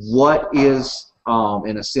what is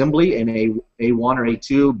an assembly, an A1 or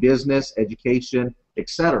A2, business, education,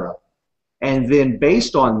 etc. And then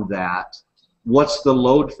based on that, what's the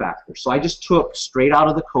load factor? So I just took straight out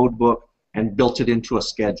of the code book and built it into a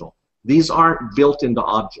schedule. These aren't built into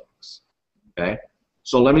objects. Okay?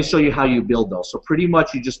 So let me show you how you build those. So pretty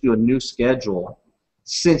much you just do a new schedule.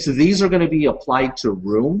 Since these are going to be applied to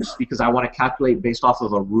rooms, because I want to calculate based off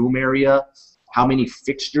of a room area how many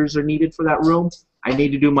fixtures are needed for that room, I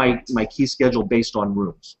need to do my key schedule based on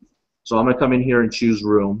rooms. So I'm going to come in here and choose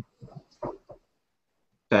room.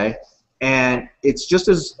 Okay? And it's just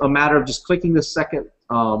as a matter of just clicking the second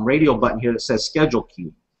radio button here that says schedule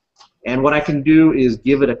key. And what I can do is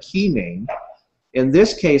give it a key name. In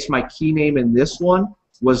this case, my key name in this one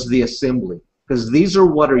was the assembly, because these are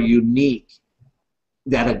what are unique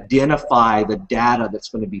that identify the data that's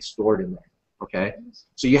going to be stored in there. Okay?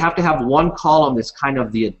 So you have to have one column that's kind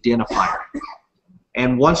of the identifier.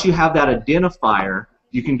 And once you have that identifier,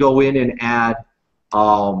 you can go in and add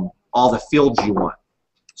all the fields you want.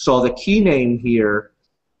 So the key name here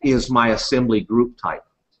is my assembly group type.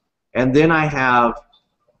 And then I have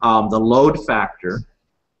the load factor,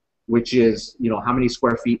 which is, you know, how many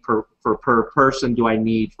square feet per person do I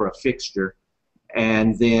need for a fixture.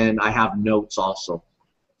 And then I have notes also.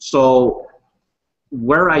 So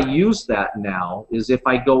where I use that now is if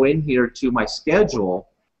I go in here to my schedule.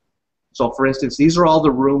 So for instance, these are all the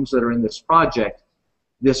rooms that are in this project.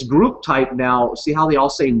 This group type now, see how they all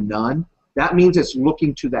say none? That means it's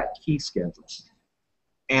looking to that key schedule.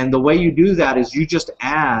 And the way you do that is you just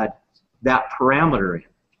add that parameter in.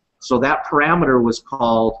 So that parameter was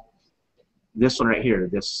called this one right here,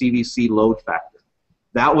 this CVC load factor.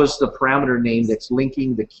 That was the parameter name that's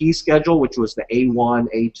linking the key schedule, which was the A1,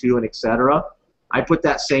 A2, and etc. I put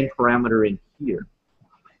that same parameter in here.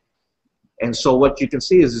 And so what you can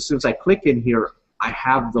see is as soon as I click in here, I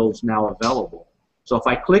have those now available. So if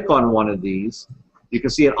I click on one of these, you can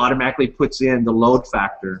see it automatically puts in the load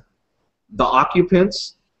factor. The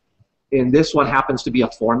occupants in this one happens to be a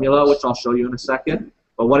formula, which I'll show you in a second.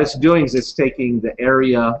 But what it's doing is it's taking the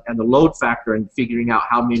area and the load factor and figuring out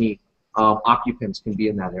how many occupants can be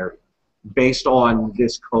in that area based on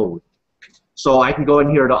this code. So I can go in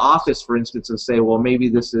here to office, for instance, and say, well, maybe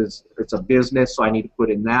it's a business, so I need to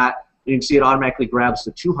put in that. You can see it automatically grabs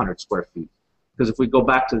the 200 square feet. Because if we go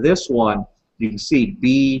back to this one, you can see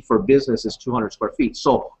B for business is 200 square feet.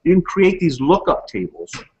 So you can create these lookup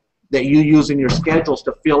tables that you use in your schedules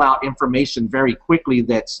to fill out information very quickly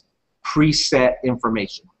that's preset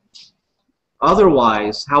information.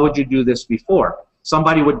 Otherwise, how would you do this before?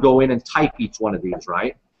 Somebody would go in and type each one of these,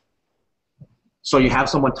 right? So you have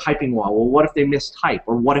someone typing one. Well, what if they mistype?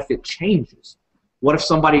 Or what if it changes? What if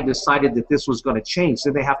somebody decided that this was going to change?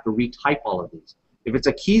 Then they have to retype all of these. If it's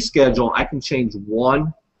a key schedule, I can change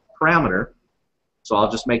one parameter. So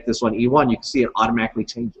I'll just make this one E1. You can see it automatically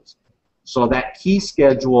changes. So that key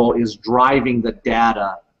schedule is driving the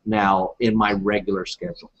data now in my regular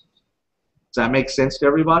schedule. Does that make sense to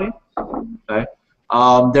everybody? Okay.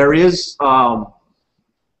 There is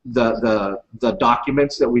the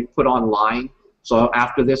documents that we've put online. So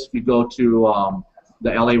after this, if you go to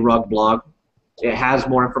the LARUG blog, it has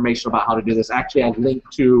more information about how to do this. Actually, I've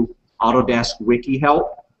linked to Autodesk Wiki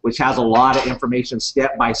Help, which has a lot of information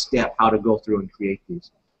step by step how to go through and create these.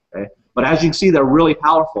 Okay? But as you can see, they're really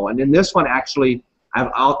powerful. And in this one, actually,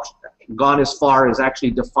 I've gone as far as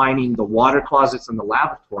actually defining the water closets and the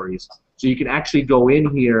lavatories. So you can actually go in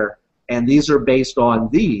here, and these are based on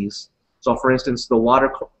these. So for instance, the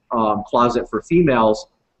water closet for females,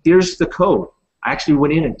 here's the code. I actually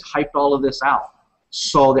went in and typed all of this out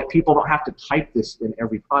so that people don't have to type this in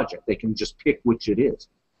every project. They can just pick which it is.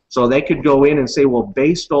 So they could go in and say, well,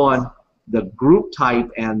 based on the group type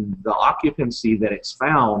and the occupancy that it's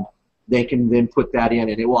found, they can then put that in,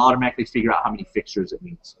 and it will automatically figure out how many fixtures it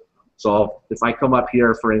needs. So if I come up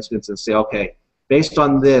here, for instance, and say, okay, based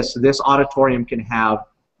on this auditorium can have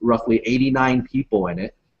roughly 89 people in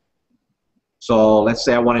it. So let's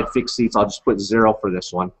say I wanted fixed seats. I'll just put 0 for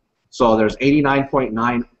this one. So there's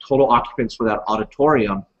 89.9 total occupants for that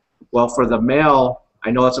auditorium. Well, for the male,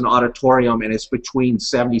 I know it's an auditorium, and it's between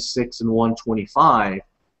 76 and 125.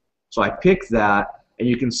 So I pick that, and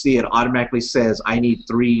you can see it automatically says I need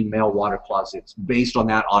 3 male water closets based on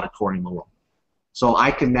that auditorium alone. So I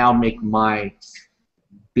can now make my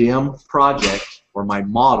BIM project or my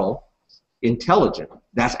model intelligent.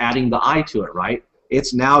 That's adding the I to it, right?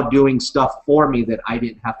 It's now doing stuff for me that I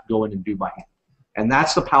didn't have to go in and do by hand. And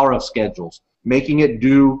that's the power of schedules, making it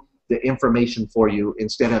do the information for you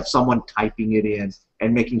instead of someone typing it in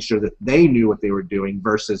and making sure that they knew what they were doing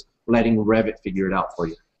versus letting Revit figure it out for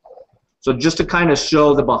you. So just to kind of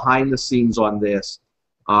show the behind the scenes on this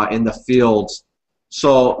in the fields.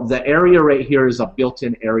 So the area right here is a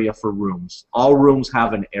built-in area for rooms. All rooms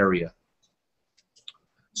have an area.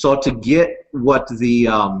 So to get what the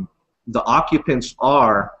occupants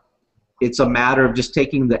are, it's a matter of just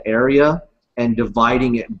taking the area and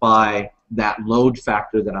dividing it by that load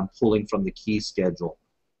factor that I'm pulling from the key schedule.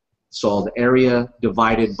 So the area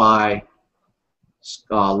divided by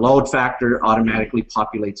load factor automatically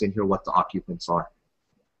populates in here what the occupants are.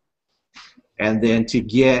 And then to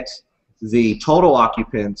get the total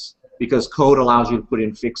occupants, because code allows you to put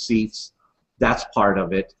in fixed seats, that's part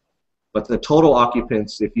of it. But the total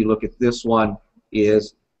occupants, if you look at this one,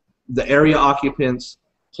 is the area occupants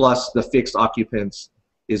plus the fixed occupants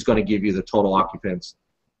is going to give you the total occupants.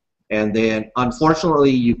 And then,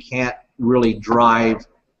 unfortunately, you can't really drive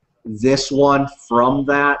this one from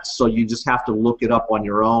that, so you just have to look it up on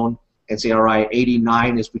your own and say, all right,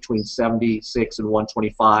 89 is between 76 and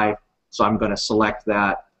 125, so I'm going to select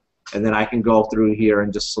that. And then I can go through here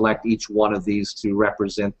and just select each one of these to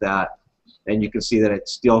represent that. And you can see that it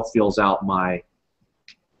still fills out my,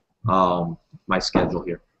 my schedule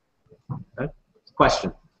here. Okay.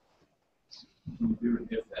 Question? Can you do an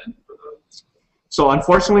if-then for those? So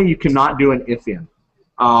unfortunately, you cannot do an if-in.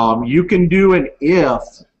 You can do an if,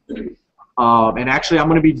 and actually I'm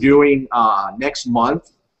going to be doing next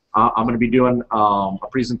month, I'm going to be doing a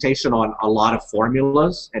presentation on a lot of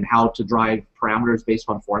formulas and how to drive parameters based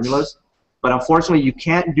on formulas. But unfortunately, you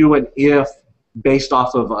can't do an if based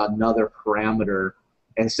off of another parameter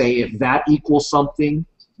and say if that equals something,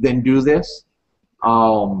 then do this.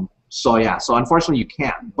 So yeah, so unfortunately you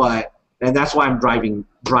can't, and that's why I'm driving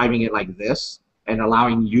it like this and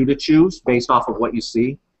allowing you to choose based off of what you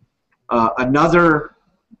see. Another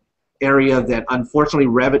area that unfortunately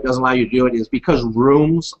Revit doesn't allow you to do it is because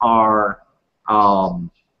rooms are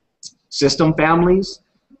system families,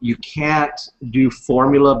 you can't do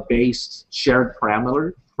formula-based shared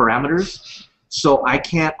parameters. So I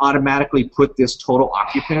can't automatically put this total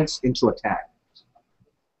occupants into a tag.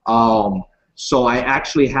 So I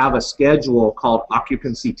actually have a schedule called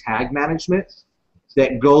occupancy tag management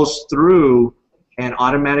that goes through and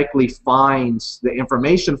automatically finds the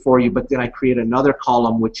information for you, but then I create another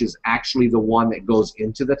column which is actually the one that goes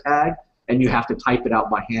into the tag, and you have to type it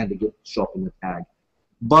out by hand to get it to show up in the tag.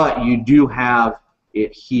 But you do have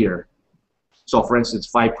it here. So for instance,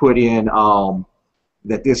 if I put in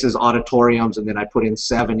that this is auditoriums and then I put in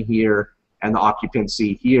 7 here and the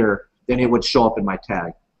occupancy here, then it would show up in my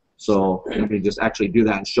tag. So let me just actually do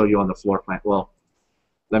that and show you on the floor plan. Well,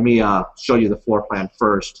 let me show you the floor plan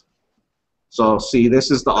first. So see,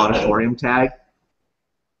 this is the auditorium tag.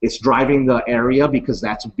 It's driving the area because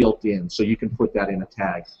that's built in, so you can put that in a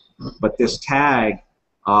tag. But this tag,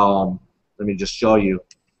 let me just show you.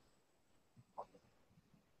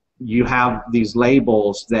 You have these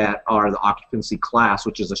labels that are the occupancy class,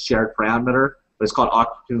 which is a shared parameter, but it's called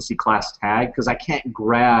occupancy class tag because I can't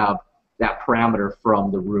grab that parameter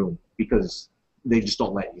from the room because they just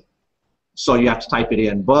don't let you. So you have to type it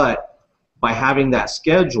in. But by having that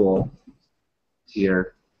schedule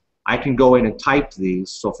here, I can go in and type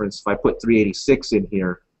these. So for instance, if I put 386 in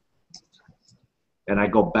here and I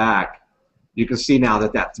go back, you can see now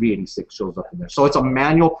that that 386 shows up in there. So it's a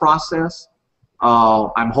manual process.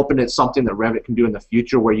 I'm hoping it's something that Revit can do in the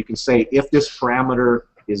future where you can say if this parameter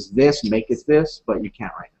is this, make it this, but you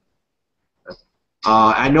can't right now.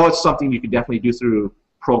 I know it's something you could definitely do through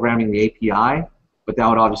programming the API, but that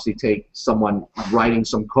would obviously take someone writing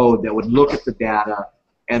some code that would look at the data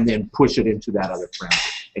and then push it into that other parameter.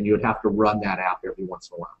 And you would have to run that app every once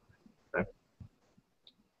in a while. Okay?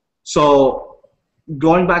 So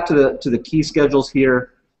going back to the key schedules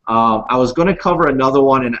here, I was going to cover another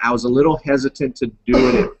one, and I was a little hesitant to do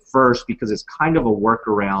it at first because it's kind of a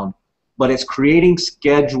workaround, but it's creating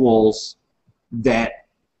schedules that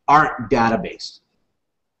aren't data-based.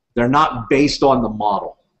 They're not based on the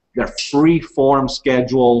model. They're free-form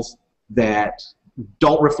schedules that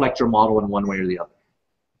don't reflect your model in one way or the other.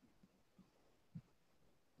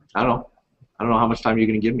 I don't know how much time you're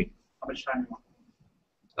going to give me. How much time do you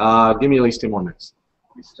want? Give me at least 10 more minutes.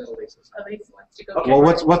 We still Elisa. Elisa wants to go. Okay. Well,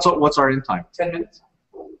 what's our end time? 10 minutes.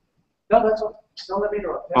 No, that's all. Don't let me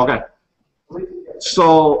interrupt. Okay.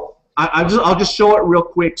 So I'll just show it real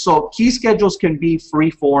quick. So key schedules can be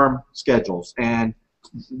free-form schedules, and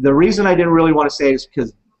the reason I didn't really want to say it is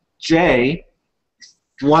because Jay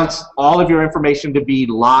wants all of your information to be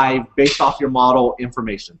live based off your model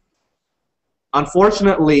information.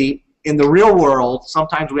 Unfortunately, in the real world,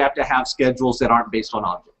 sometimes we have to have schedules that aren't based on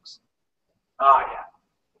objects. Ah, yeah.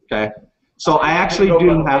 Okay, so I actually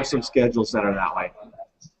do have some schedules that are that way.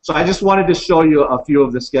 So I just wanted to show you a few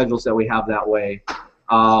of the schedules that we have that way.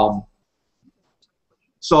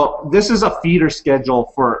 So this is a feeder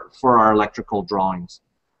schedule for our electrical drawings.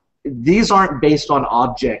 These aren't based on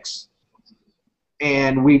objects,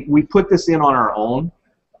 and we put this in on our own,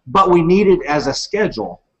 but we need it as a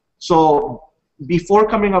schedule. So before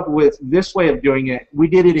coming up with this way of doing it, we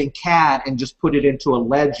did it in CAD and just put it into a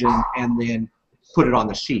legend and then put it on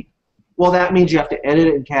the sheet. Well, that means you have to edit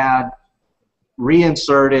it in CAD,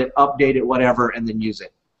 reinsert it, update it, whatever, and then use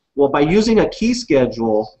it. Well, by using a key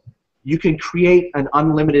schedule, you can create an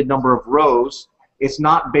unlimited number of rows. It's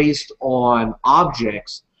not based on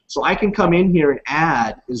objects. So I can come in here and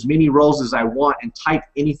add as many rows as I want and type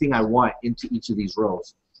anything I want into each of these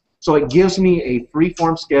rows. So it gives me a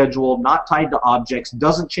free-form schedule, not tied to objects,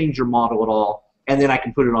 doesn't change your model at all, and then I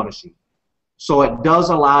can put it on a sheet. So it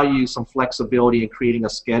does allow you some flexibility in creating a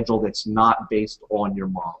schedule that's not based on your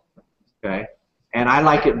model. Okay? And I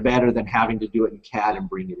like it better than having to do it in CAD and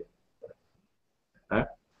bring it in. Okay?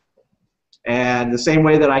 And the same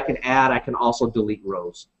way that I can add, I can also delete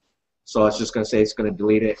rows. So it's just going to say it's going to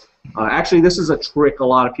delete it. Actually, this is a trick a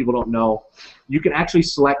lot of people don't know. You can actually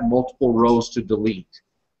select multiple rows to delete.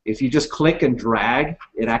 If you just click and drag,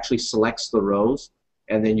 it actually selects the rows,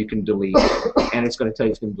 and then you can delete. And it's going to tell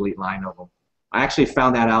you it's going to delete 9 of them. I actually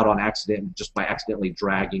found that out on accident just by accidentally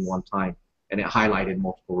dragging one time, and it highlighted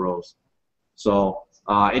multiple rows. So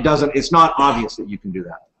it's not obvious that you can do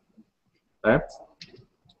that. Okay?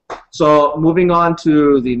 So moving on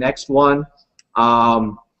to the next one.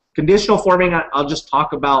 Conditional formatting, I'll just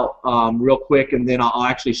talk about real quick, and then I'll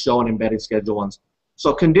actually show an embedded schedule ones.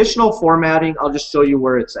 So conditional formatting, I'll just show you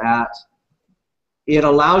where it's at. It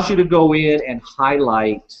allows you to go in and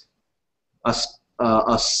highlight a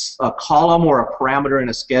column or a parameter in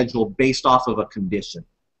a schedule based off of a condition.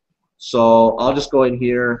 So I'll just go in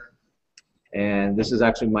here, and this is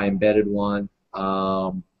actually my embedded one.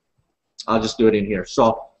 I'll just do it in here.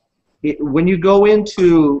 So when you go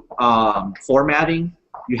into formatting,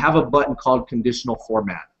 you have a button called conditional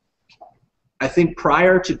format. I think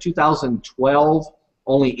prior to 2012,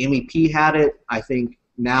 only MEP had it. I think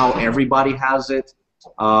now everybody has it.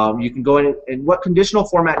 You can go in, and what conditional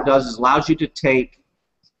format does is allows you to take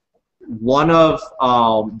one of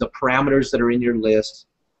the parameters that are in your list.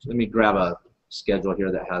 Let me grab a schedule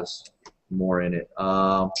here that has more in it.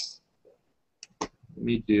 Let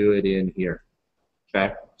me do it in here.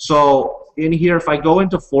 Okay. So in here, if I go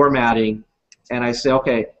into formatting and I say,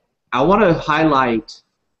 okay, I want to highlight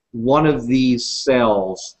one of these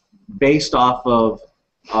cells based off of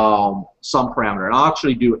some parameter, and I'll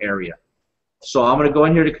actually do area. So I'm going to go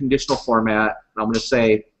in here to conditional format, and I'm going to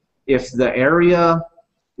say if the area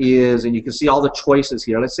is, and you can see all the choices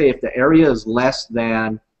here. Let's say if the area is less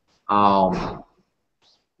than, what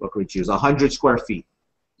can we choose? 100 square feet.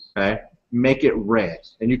 Okay, make it red,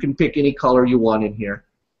 and you can pick any color you want in here.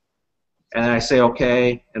 And then I say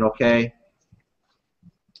okay and okay,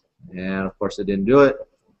 and of course I didn't do it.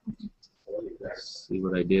 Let's see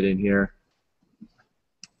what I did in here.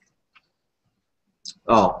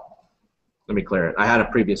 Oh, let me clear it. I had a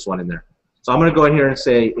previous one in there. So I'm going to go in here and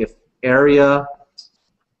say if area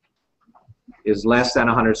is less than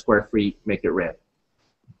 100 square feet, make it red.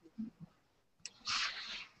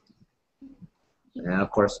 And of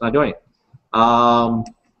course, it's not doing it. It's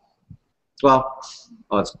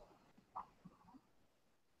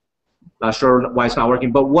not sure why it's not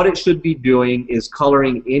working, but what it should be doing is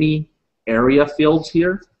coloring any area fields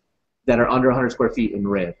here that are under 100 square feet in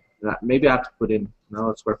red. Maybe I have to put in,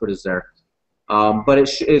 no, square foot is there. But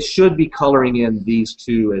it should be coloring in these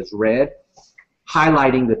two as red,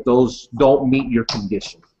 highlighting that those don't meet your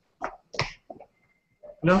condition.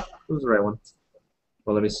 No, it was the right one.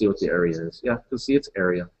 Well, let me see what the area is. Yeah, you can see it's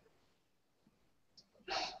area.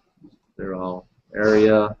 They're all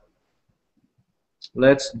area.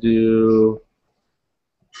 Let's do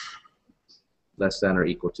less than or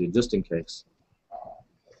equal to, just in case.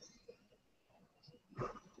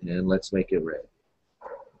 And let's make it red.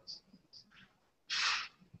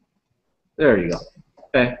 There you go.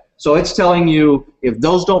 Okay, so it's telling you if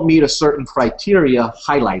those don't meet a certain criteria,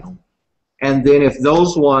 highlight them. And then if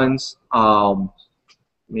those ones, let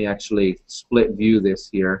me actually split view this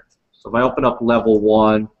here. So if I open up level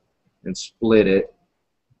 1 and split it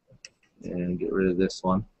and get rid of this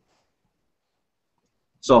one.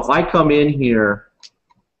 So if I come in here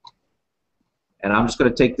and I'm just going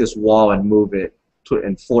to take this wall and move it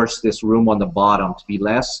and force this room on the bottom to be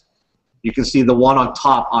less, you can see the one on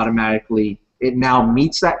top automatically, it now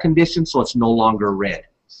meets that condition, so it's no longer red.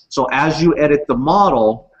 So as you edit the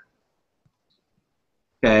model,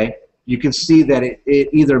 okay, you can see that it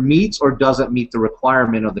either meets or doesn't meet the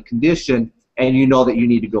requirement of the condition, and you know that you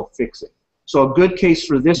need to go fix it. So a good case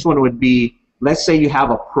for this one would be, let's say you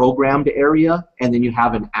have a programmed area and then you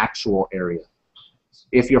have an actual area.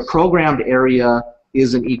 If your programmed area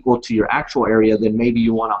isn't equal to your actual area, then maybe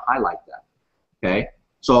you want to highlight that. Okay?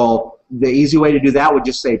 So the easy way to do that would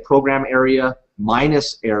just say program area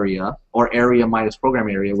minus area, or area minus program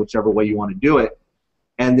area, whichever way you want to do it.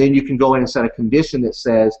 And then you can go in and set a condition that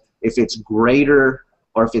says if it's greater,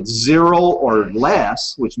 or if it's 0 or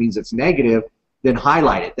less, which means it's negative, then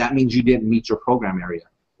highlight it. That means you didn't meet your program area.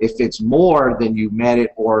 If it's more, then you met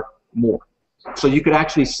it, or more. So you could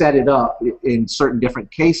actually set it up in certain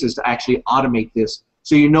different cases to actually automate this,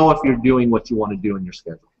 so you know if you're doing what you want to do in your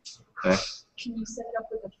schedule. Okay? Can you set it up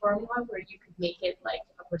with a formula where you could make it like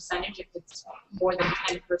a percentage if it's more than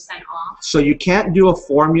 10% off? So you can't do a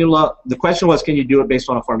formula. The question was, can you do it based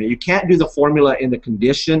on a formula? You can't do the formula in the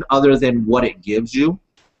condition other than what it gives you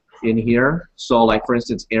in here. So like for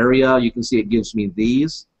instance, area, you can see it gives me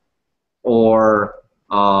these. Or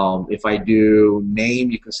if I do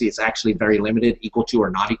name, you can see it's actually very limited, equal to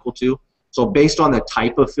or not equal to. So based on the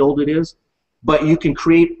type of field it is. But you can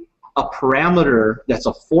create a parameter that's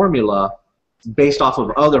a formula based off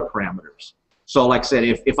of other parameters. So like I said,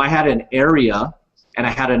 if I had an area and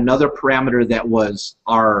I had another parameter that was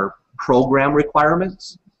our program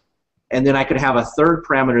requirements, and then I could have a third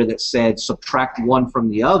parameter that said subtract one from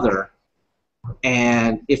the other,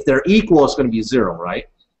 and if they're equal, it's going to be 0, right?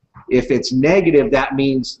 If it's negative, that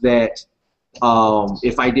means that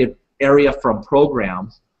if I did area from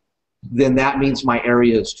program, then that means my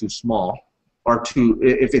area is too small. Or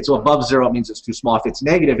if it's above 0, it means it's too small. If it's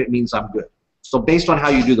negative, it means I'm good. So based on how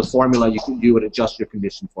you do the formula, you would adjust your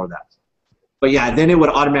condition for that. But yeah, then it would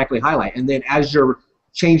automatically highlight. And then as you're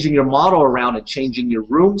changing your model around and changing your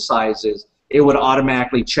room sizes, it would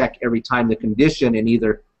automatically check every time the condition and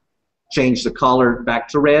either change the color back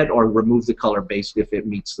to red or remove the color based if it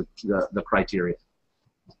meets the criteria.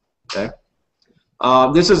 Okay.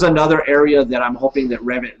 This is another area that I'm hoping that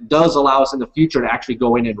Revit does allow us in the future to actually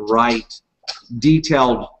go in and write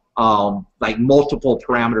detailed, like multiple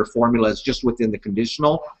parameter formulas just within the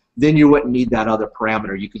conditional. Then you wouldn't need that other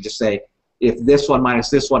parameter. You could just say, if this one minus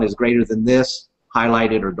this one is greater than this,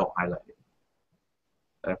 highlight it or don't highlight it.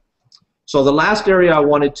 Okay. So the last area I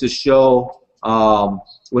wanted to show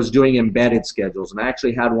was doing embedded schedules, and I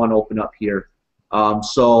actually had one open up here.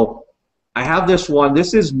 So I have this one.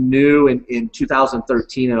 This is new in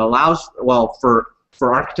 2013. It allows, well, for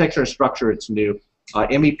architecture and structure, it's new.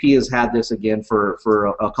 MEP has had this again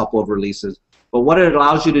for a couple of releases. But what it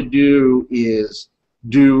allows you to do is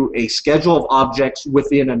do a schedule of objects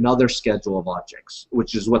within another schedule of objects,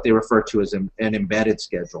 which is what they refer to as an embedded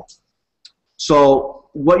schedule. So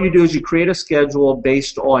what you do is you create a schedule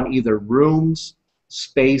based on either rooms,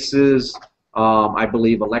 spaces, I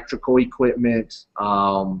believe electrical equipment,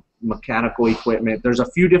 mechanical equipment. There's a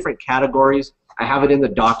few different categories. I have it in the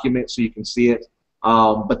document so you can see it.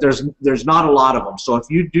 But there's not a lot of them. So if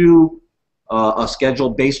you do a schedule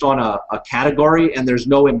based on a category and there's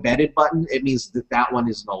no embedded button, it means that that one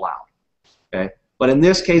isn't allowed. Okay. But in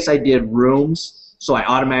this case, I did rooms, so I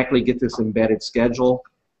automatically get this embedded schedule.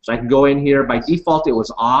 So I can go in here. By default, it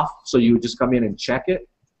was off, so you would just come in and check it.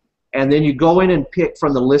 And then you go in and pick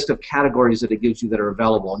from the list of categories that it gives you that are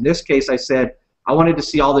available. In this case, I said I wanted to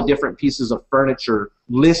see all the different pieces of furniture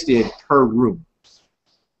listed per room.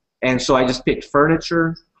 And so I just picked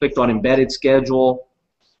furniture, clicked on embedded schedule,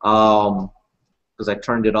 because I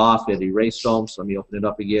turned it off, it erased them, so let me open it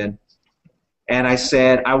up again. And I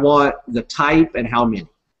said I want the type and how many.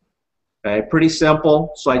 Okay, pretty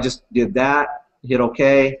simple, so I just did that, hit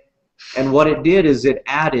OK. And what it did is it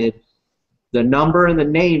added the number and the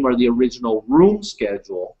name are the original room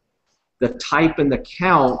schedule. The type and the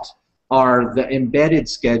count are the embedded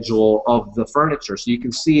schedule of the furniture. So you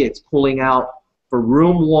can see it's pulling out for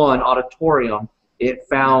room 1 auditorium, it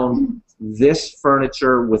found this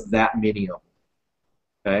furniture with that many of them.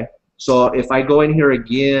 Okay, so if I go in here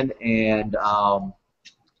again and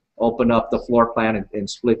open up the floor plan and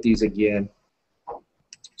split these again.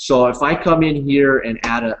 So if I come in here and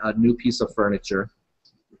add a new piece of furniture,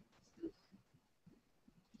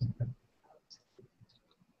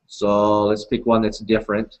 so let's pick one that's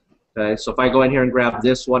different. Okay, so if I go in here and grab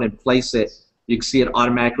this one and place it, you can see it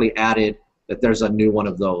automatically added that there's a new one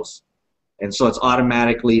of those. And so it's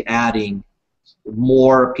automatically adding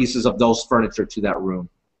more pieces of those furniture to that room.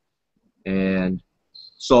 And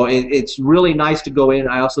so it's really nice to go in.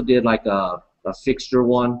 I also did like a fixture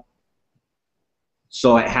one.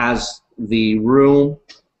 So it has the room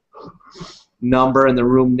number and the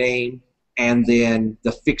room name and then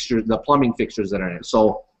the fixture, the plumbing fixtures that are in it.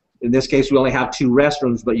 So in this case, we only have 2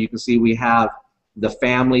 restrooms, but you can see we have the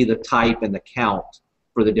family, the type, and the count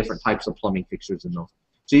for the different types of plumbing fixtures in those.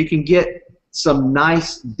 So you can get some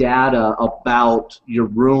nice data about your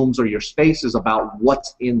rooms or your spaces about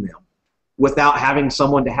what's in them without having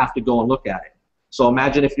someone to have to go and look at it. So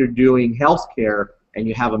imagine if you're doing healthcare and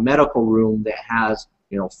you have a medical room that has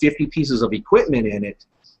 50 pieces of equipment in it.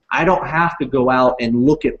 I don't have to go out and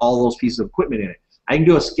look at all those pieces of equipment in it. I can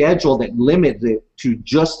do a schedule that limits it to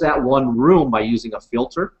just that one room by using a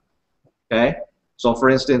filter. Okay? So for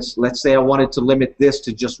instance, let's say I wanted to limit this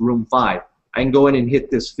to just room 5. I can go in and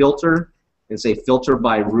hit this filter and say filter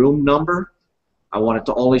by room number. I want it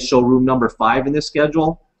to only show room number 5 in this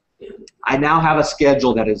schedule. I now have a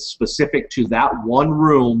schedule that is specific to that one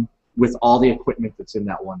room with all the equipment that's in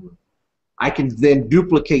that one room. I can then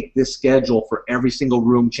duplicate this schedule for every single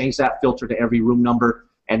room, change that filter to every room number,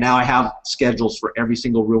 and now I have schedules for every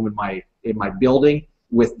single room in my building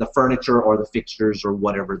with the furniture or the fixtures or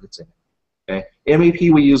whatever that's in it. Okay.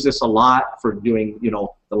 MEP, we use this a lot for doing,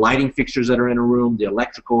 the lighting fixtures that are in a room, the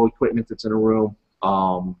electrical equipment that's in a room,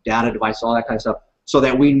 data device, all that kind of stuff, so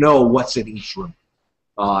that we know what's in each room.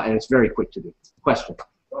 And it's very quick to do. Question?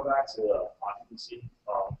 Go back to the occupancy.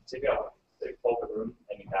 Take out the open room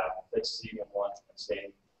and you have fixed seating in one and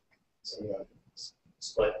staying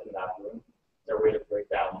split in that room. Is there a way to break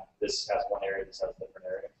down this has one area, this has a different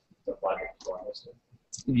area?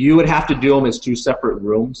 You would have to do them as 2 separate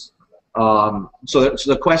rooms. So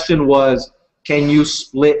the question was, can you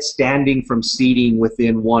split standing from seating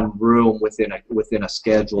within one room within a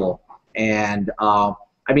schedule? And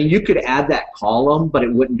I mean, you could add that column, but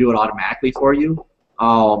it wouldn't do it automatically for you.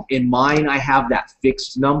 In mine, I have that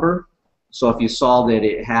fixed number. So if you saw that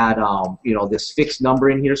it had, you know, this fixed number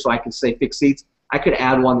in here, so I can say fixed seats, I could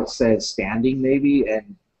add one that says standing maybe,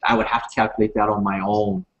 and I would have to calculate that on my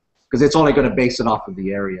own because it's only going to base it off of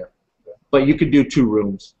the area. But you could do 2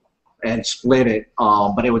 rooms and split it,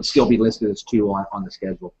 but it would still be listed as 2 on the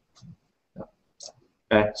schedule.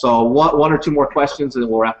 Okay, so one or 2 more questions and then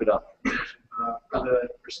we'll wrap it up.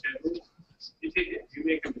 For schedule, you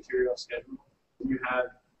make a material schedule, you have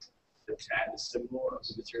the tag, the symbol of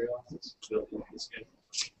the material that's built into the schedule.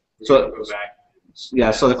 So go back.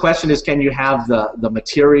 Yeah, so the question is, can you have the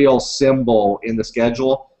material symbol in the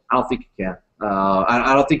schedule? I don't think you can.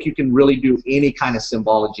 I don't think you can really do any kind of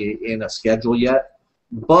symbology in a schedule yet.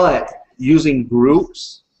 But using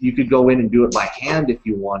groups, you could go in and do it by hand if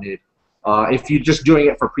you wanted. If you're just doing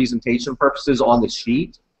it for presentation purposes on the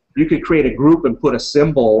sheet, you could create a group and put a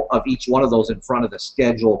symbol of each one of those in front of the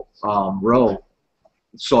schedule row,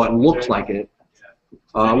 so it looks like it.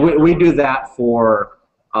 We do that for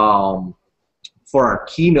our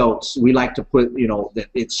keynotes. We like to put, you know, that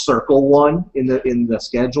it's circle 1 in the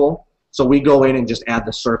schedule. So we go in and just add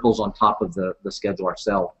the circles on top of the schedule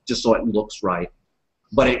ourselves, just so it looks right.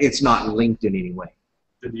 But it's not linked in any way.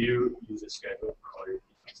 Did you use a schedule for all your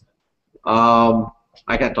keynotes?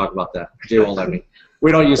 I can't talk about that. Jay won't let me.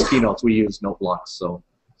 We don't use keynotes. We use note blocks. So,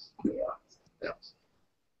 yeah.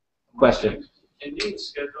 Question. Can you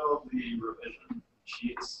schedule the revision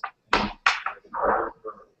sheets for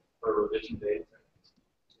revision date?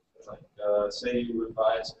 Like, say you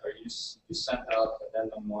revise, or you sent out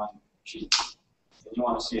addendum 1 sheet, and you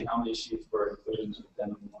want to see how many sheets were included in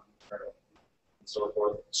addendum 1, and so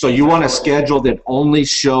forth. So you want a schedule that only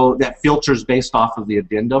that filters based off of the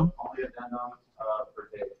addendum? Only addendum per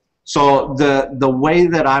day. So the way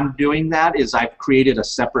that I'm doing that is I've created a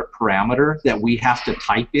separate parameter that we have to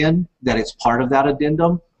type in that it's part of that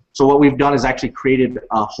addendum. So what we've done is actually created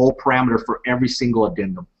a whole parameter for every single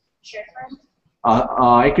addendum. Shared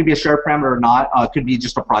parameter? It could be a shared parameter or not. It could be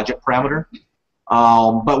just a project parameter.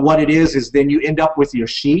 But what it is then you end up with your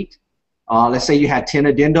sheet. Let's say you had 10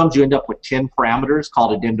 addendums. You end up with 10 parameters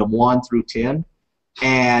called addendum 1 through 10.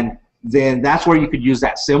 And then that's where you could use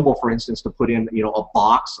that symbol, for instance, to put in, you know, a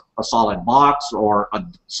box, a solid box, or a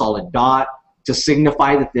solid dot to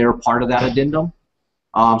signify that they're part of that addendum.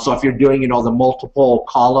 So if you're doing, you know, the multiple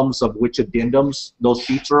columns of which addendums those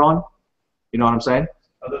sheets are on, you know what I'm saying?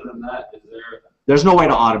 Other than that, There's no way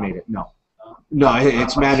to automate it, no. No,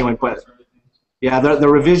 it's manual input. Yeah, the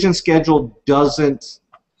revision schedule doesn't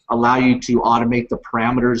allow you to automate the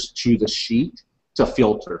parameters to the sheet to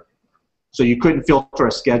filter. So you couldn't filter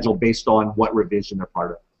a schedule based on what revision they're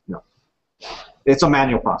part of. No. It's a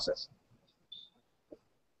manual process.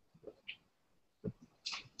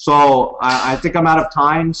 So I think I'm out of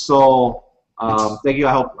time. So thank you.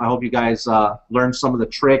 I hope you guys learned some of the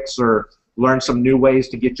tricks or learned some new ways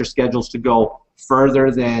to get your schedules to go further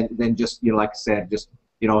than just, you know, like I said, just,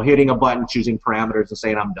 you know, hitting a button, choosing parameters, and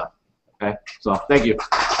saying I'm done. Okay. So thank you.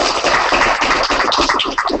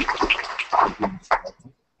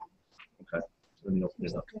 Okay. Let me open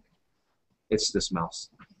it up. It's this mouse.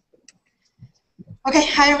 Okay,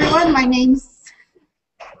 hi everyone. My name's.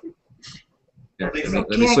 Let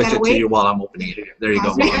me switch it to you while I'm opening it. There you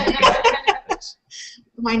go.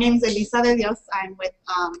 My name's Elisa de Dios. I'm with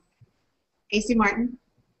AC Martin.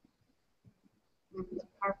 The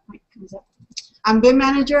PowerPoint comes up. I'm BIM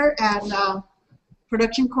manager and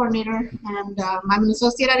production coordinator, and I'm an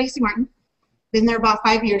associate at AC Martin. Been there about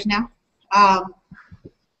 5 years now.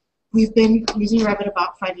 We've been using Revit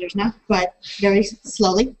about 5 years now, but very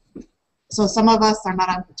slowly. So some of us are not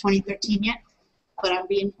on 2013 yet, but I'm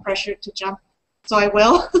being pressured to jump, so I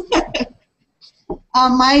will.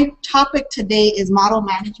 My topic today is model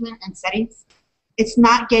management and settings. It's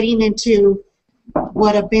not getting into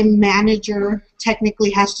what a BIM manager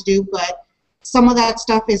technically has to do, but some of that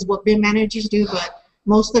stuff is what BIM managers do, but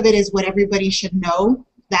most of it is what everybody should know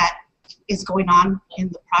that is going on in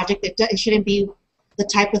the project. It shouldn't be the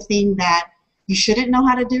type of thing that you shouldn't know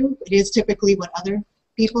how to do. It is typically what other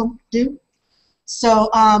people do. So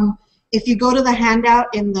if you go to the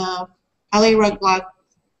handout in the LARUG blog,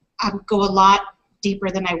 I'll go a lot deeper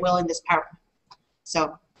than I will in this PowerPoint.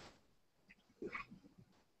 So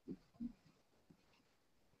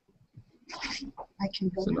I can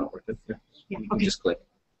go. Yeah, okay. Just click.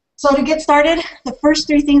 So to get started, the first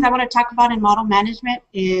 3 things I want to talk about in model management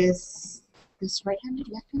is this right-handed,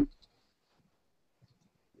 left-handed?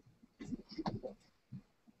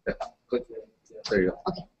 Yeah, click. There you go.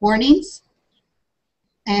 Okay, warnings.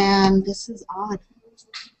 And this is odd.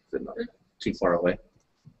 Is it not too far away?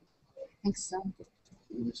 I think so.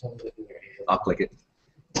 I'll click it.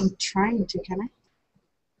 I'm trying to, can I?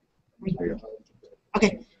 There you go.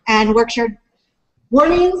 Okay, and work shared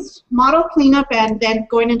warnings, model cleanup, and then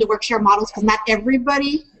going into work shared models, because not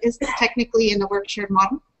everybody is technically in the work shared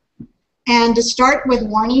model. And to start with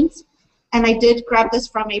warnings, and I did grab this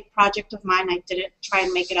from a project of mine, I didn't try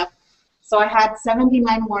and make it up. So I had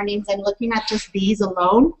 79 warnings, and looking at just these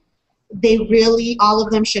alone, they really, all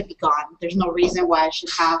of them should be gone. There's no reason why I should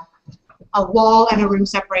have a wall and a room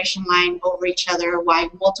separation line over each other, why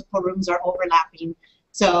multiple rooms are overlapping.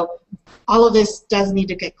 So all of this does need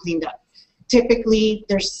to get cleaned up. Typically,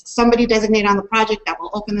 there's somebody designated on the project that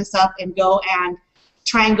will open this up and go and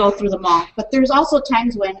try and go through them all. But there's also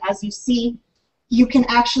times when, as you see, you can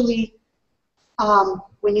actually,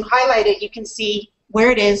 when you highlight it, you can see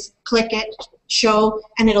where it is, click it, show,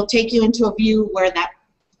 and it'll take you into a view where that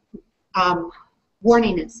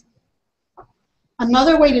warning is.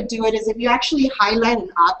 Another way to do it is if you actually highlight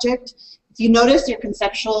an object, if you notice your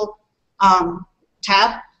conceptual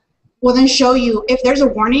tab will then show you if there's a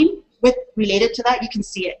warning related to that, you can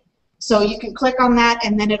see it. So you can click on that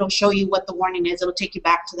and then it'll show you what the warning is. It'll take you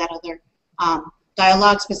back to that other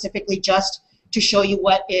dialogue specifically just to show you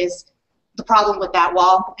what is the problem with that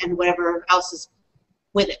wall and whatever else is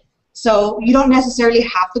with it. So you don't necessarily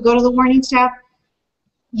have to go to the warnings tab.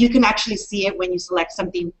 You can actually see it when you select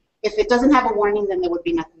something. If it doesn't have a warning, then there would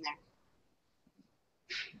be nothing there.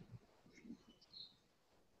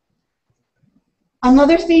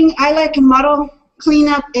 Another thing I like in model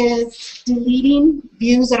cleanup is deleting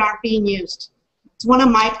views that aren't being used. It's one of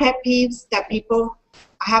my pet peeves that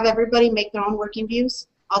I have everybody make their own working views.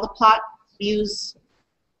 All the plot views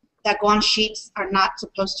that go on sheets are not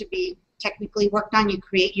supposed to be technically worked on. You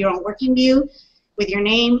create your own working view with your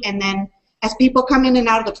name, and then as people come in and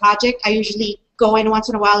out of the project, I usually go in once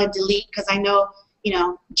in a while and delete because I know,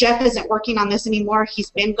 Jeff isn't working on this anymore.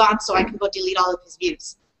 He's been gone, so I can go delete all of his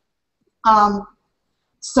views.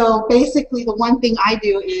 So basically, the one thing I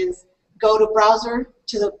do is go to browser,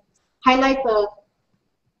 highlight the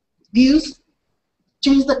views,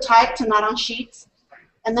 change the type to not on sheets,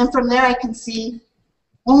 and then from there I can see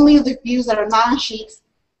only the views that are not on sheets.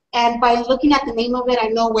 And by looking at the name of it, I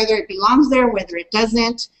know whether it belongs there, whether it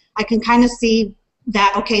doesn't. I can kind of see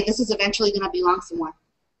that, okay, this is eventually going to belong somewhere.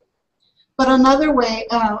 But another way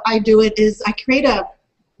I do it is I create a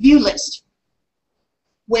view list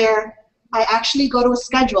where I actually go to a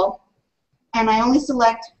schedule and I only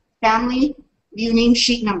select family, view name,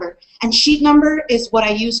 sheet number. And sheet number is what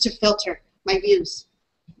I use to filter my views.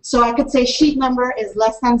 So I could say sheet number is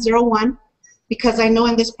less than 01 because I know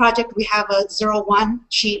in this project we have a 01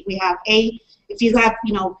 sheet, we have A. If you have,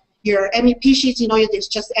 your MEP sheets, it's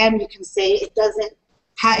just M, you can say it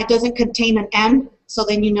doesn't contain an M, so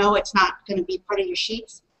then it's not going to be part of your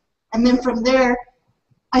sheets. And then from there,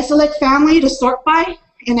 I select family to sort by,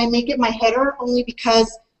 and I make it my header only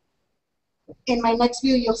because in my next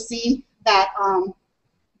view you'll see that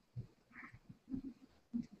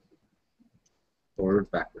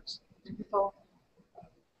Forward, backwards.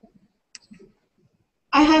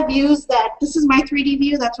 I have views that, this is my 3D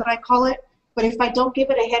view, that's what I call it, but if I don't give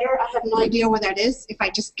it a header, I have no idea where that is if I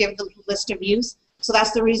just give the list of views. So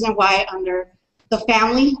that's the reason why under the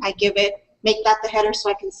family, I make that the header so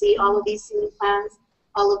I can see all of these ceiling plans,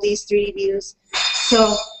 all of these 3D views.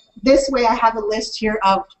 So this way I have a list here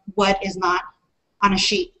of what is not on a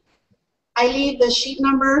sheet. I leave the sheet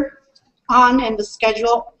number on and the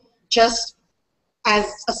schedule just as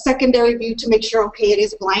a secondary view to make sure, okay, it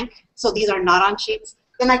is blank, so these are not on sheets.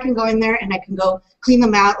 Then I can go in there and I can go clean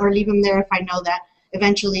them out or leave them there if I know that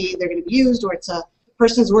eventually they're going to be used or it's a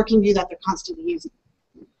person's working view that they're constantly using.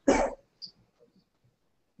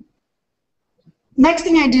 Next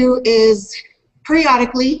thing I do is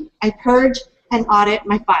periodically I purge and audit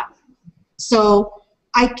my file. So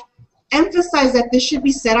I emphasize that this should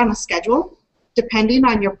be set on a schedule depending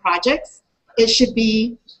on your projects. It should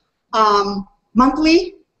be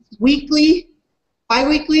monthly, weekly,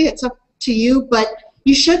 bi-weekly, it's up to you, but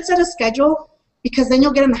you should set a schedule because then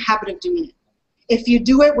you'll get in the habit of doing it. If you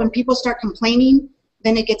do it when people start complaining,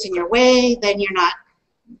 then it gets in your way, then you're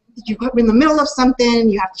in the middle of something,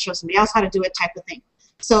 you have to show somebody else how to do it type of thing.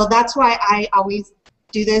 So that's why I always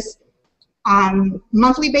do this on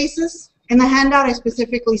monthly basis. In the handout, I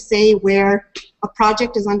specifically say where a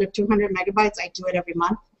project is under 200 megabytes, I do it every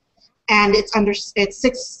month. And it's under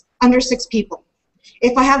 6 people.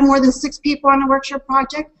 If I have more than 6 people on a workshop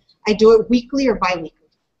project, I do it weekly or bi-weekly.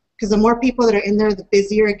 Because the more people that are in there, the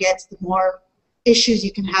busier it gets, the more issues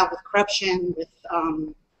you can have with corruption, with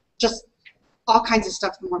just all kinds of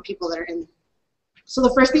stuff, the more people that are in there. So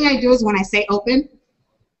the first thing I do is when I say open,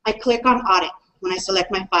 I click on audit when I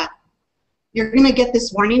select my file. You're going to get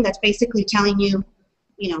this warning that's basically telling you,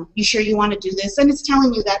 you sure you want to do this? And it's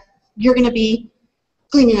telling you that you're going to be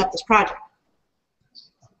cleaning up this project.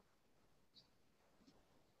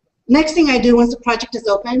 Next thing I do once the project is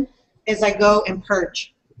open is I go and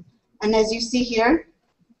purge. And as you see here,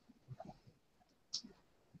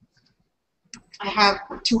 I have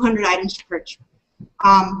 200 items to purge.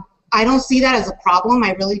 I don't see that as a problem.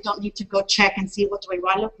 I really don't need to go check and see what do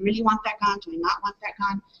I really want that gone, do I not want that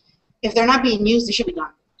gone. If they're not being used, they should be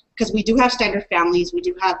gone. Because we do have standard families, we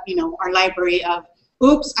do have, our library of,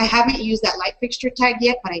 oops, I haven't used that light fixture tag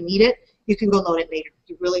yet, but I need it. You can go load it later.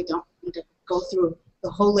 You really don't need to go through the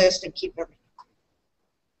whole list and keep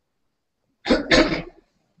everything.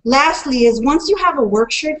 Lastly is once you have a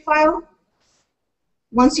worksheet file,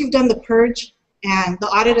 once you've done the purge and the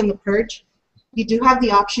audit and the purge, you do have the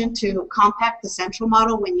option to compact the central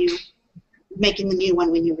model when you're making the new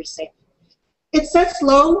one when you resave. It sets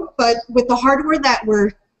slow, but with the hardware that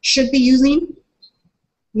should be using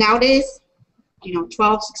nowadays,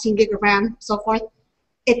 12, 16 gig of RAM, so forth,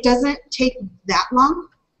 it doesn't take that long.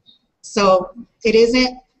 So it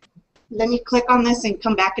isn't, let me click on this and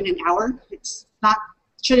come back in an hour. It's not,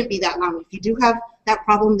 shouldn't be that long. If you do have that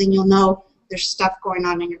problem, then you'll know there's stuff going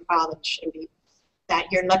on in your file that shouldn't be,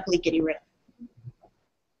 that you're luckily getting rid of.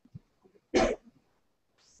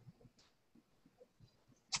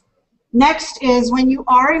 Next is when you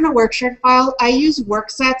are in a worksheet file, I use work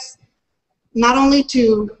sets not only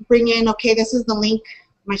to bring in, okay, this is the link,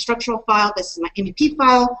 my structural file, this is my MEP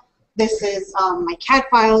file, this is my CAD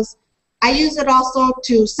files. I use it also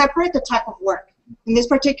to separate the type of work. In this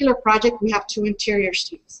particular project, we have 2 interior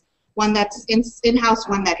teams, one that's in-house,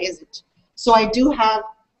 one that isn't. So I do have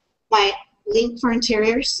my link for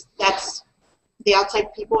interiors, that's the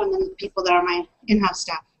outside people, and then the people that are my in-house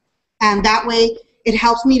staff. And that way, it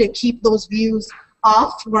helps me to keep those views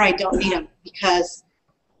off where I don't need them, because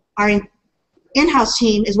our in-house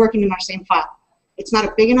team is working in our same file. It's not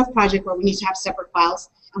a big enough project where we need to have separate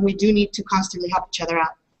files, and we do need to constantly help each other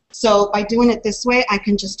out. So by doing it this way, I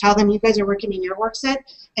can just tell them, you guys are working in your work set,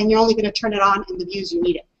 and you're only going to turn it on in the views you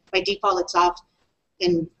need it. By default, it's off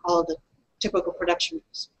in all of the typical production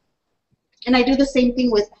views. And I do the same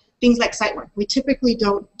thing with things like site work. We typically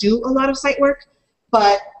don't do a lot of site work,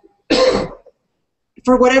 but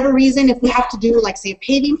for whatever reason, if we have to do, like, say, a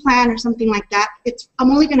paving plan or something like that, I'm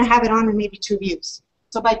only going to have it on in maybe 2 views.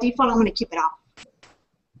 So by default, I'm going to keep it off.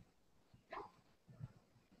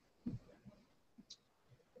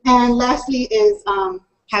 And lastly is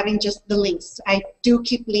having just the links. I do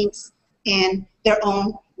keep links in their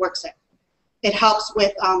own work set. It helps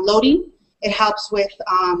with loading. It helps with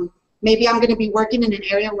maybe I'm going to be working in an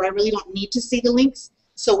area where I really don't need to see the links.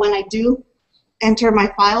 So when I do enter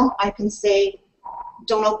my file, I can say,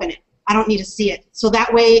 don't open it. I don't need to see it. So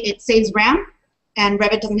that way it saves RAM and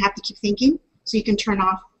Revit doesn't have to keep thinking. So you can turn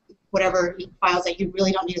off whatever files that you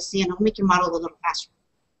really don't need to see, and it'll make your model a little faster.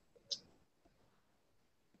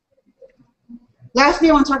 Lastly,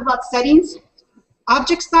 I want to talk about settings.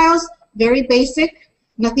 Object styles, very basic,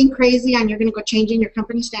 nothing crazy, and you're going to go changing your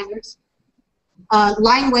company standards.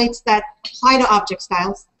 Line weights that apply to object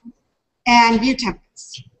styles, and view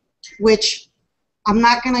templates, which I'm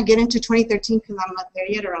not going to get into 2013 because I'm not there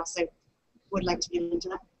yet, or else I would like to get into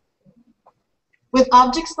that. With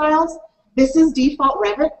object styles, this is default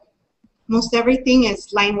Revit. Most everything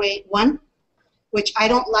is line weight 1, which I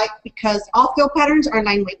don't like because all fill patterns are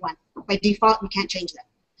line weight 1. By default, you can't change that.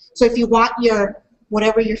 So if you want your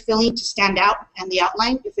whatever you're filling to stand out and the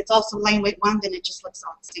outline, if it's also line weight 1, then it just looks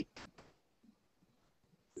all the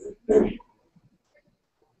same.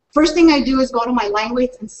 First thing I do is go to my line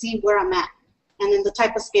weights and see where I'm at, and then the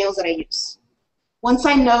type of scales that I use. Once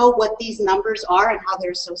I know what these numbers are and how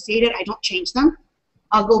they're associated, I don't change them.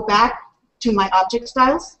 I'll go back to my object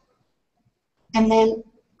styles, and then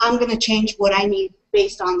I'm going to change what I need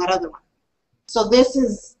based on that other one. So this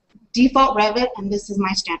is default Revit, and this is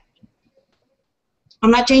my standard.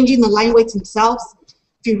 I'm not changing the line weights themselves.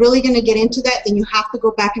 If you're really going to get into that, then you have to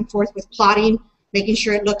go back and forth with plotting, making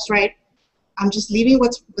sure it looks right. I'm just leaving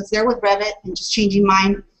what's there with Revit and just changing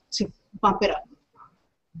mine to bump it up.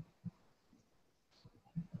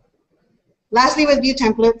 Lastly, with view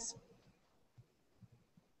templates,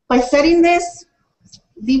 by setting this,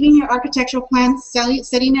 leaving your architectural plan,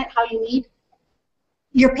 setting it how you need,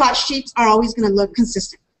 your plot sheets are always going to look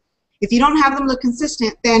consistent. If you don't have them look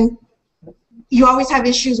consistent, then you always have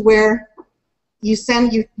issues where you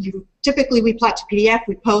send, typically we plot to PDF,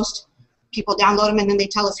 we post, people download them, and then they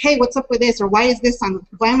tell us, hey, what's up with this, or why is this on,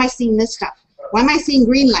 why am I seeing this stuff? Why am I seeing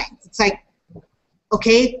green lines? It's like,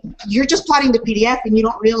 Okay, you're just plotting the PDF and you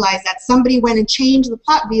don't realize that somebody went and changed the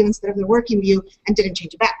plot view instead of the working view and didn't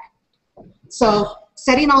change it back. So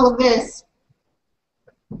setting all of this,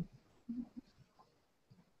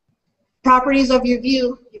 properties of your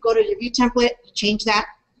view, you go to your view template, you change that.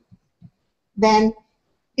 Then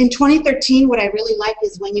in 2013, what I really like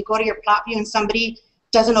is when you go to your plot view and somebody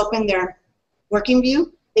doesn't open their working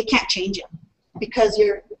view, they can't change it because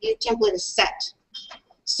your view template is set.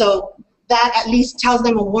 So that at least tells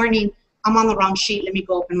them a warning, I'm on the wrong sheet, let me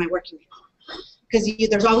go open my working view. Because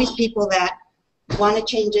there's always people that want to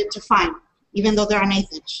change it to fine, even though they're on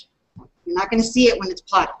 1/8 inch. You're not going to see it when it's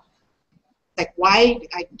plotted. Like, why?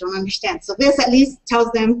 I don't understand. So this at least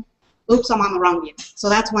tells them, oops, I'm on the wrong view. So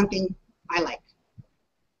that's one thing I like.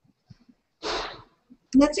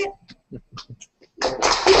 And that's it.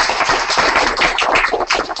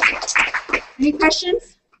 Any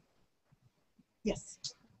questions? Yes.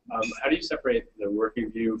 How do you separate the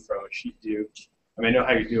working view from a sheet view? I mean, I know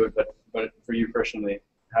how you do it, but for you personally,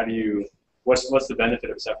 how do you? What's the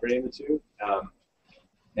benefit of separating the two? Yeah.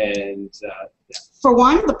 For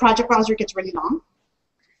one, the project browser gets really long.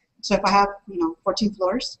 So if I have 14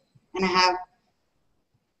 floors and I have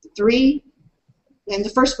 3, in the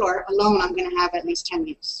first floor alone, I'm going to have at least 10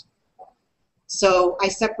 views. So I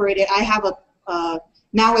separated. I have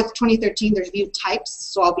now with 2013, there's view types,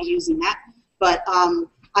 so I'll be using that. But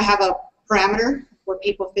I have a parameter where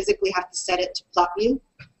people physically have to set it to plot view,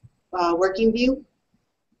 working view.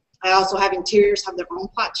 I also have interiors have their own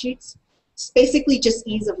plot sheets. It's basically just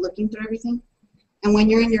ease of looking through everything. And when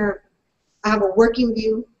you're in I have a working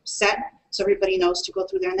view set, so everybody knows to go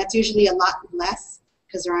through there, and that's usually a lot less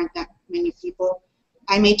because there aren't that many people.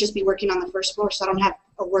 I may just be working on the first floor, so I don't have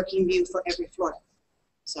a working view for every floor.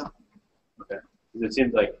 So. Okay. It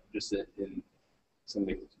seems like just in some of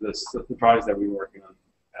the projects that we were working on,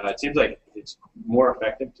 it seems like it's more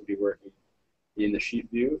effective to be working in the sheet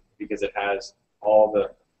view because it has all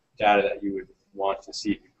the data that you would want to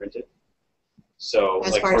see if you print it. So,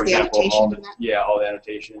 as like far for as example, the all the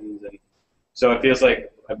annotations, and so it feels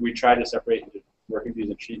like we try to separate into working views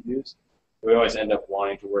and sheet views. We always end up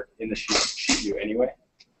wanting to work in the sheet view anyway,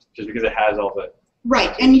 just because it has all the.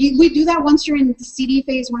 Right, and we do that once you're in the CD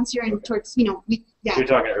phase, once you're in towards, yeah. So you're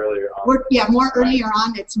talking earlier on. More earlier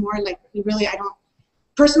on, it's more like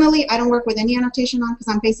personally, I don't work with any annotation on because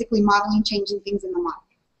I'm basically modeling, changing things in the model.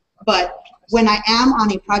 But when I am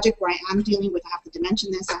on a project where I am dealing with, I have to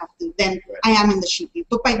dimension this, then I am in the sheet view.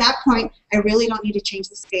 But by that point, I really don't need to change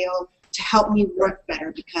the scale to help me work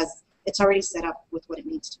better because it's already set up with what it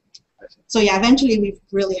needs to. So yeah, eventually we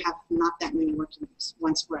really have not that many working views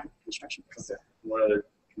once we're on construction. Okay. One other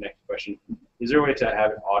connected question. Is there a way to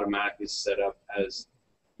have it automatically set up as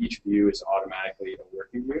each view is automatically a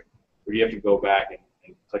working view? Or do you have to go back and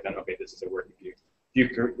click on, okay, this is a working view?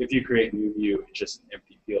 If you create a new view, it's just an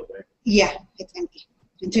empty field, right? Yeah, it's empty.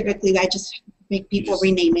 And typically I just make people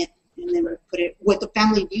rename it and then put it with the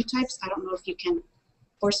family view types. I don't know if you can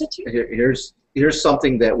force it to. Here's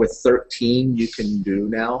something that with 13 you can do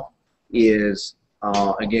now is,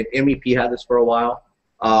 again, MEP had this for a while.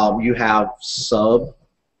 You have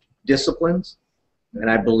sub-disciplines, and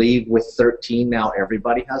I believe with 13 now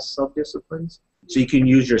everybody has sub-disciplines. So you can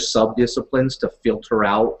use your sub-disciplines to filter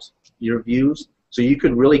out your views. So you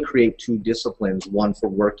could really create 2 disciplines, one for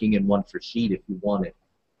working and one for sheet if you wanted,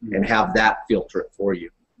 and have that filter it for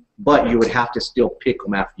you. But you would have to still pick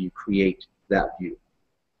them after you create that view.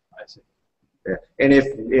 I see. Yeah. And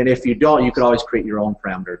if you don't, you could always create your own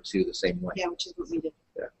parameter too the same way. Yeah, which is what we did.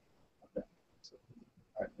 Yeah. Okay.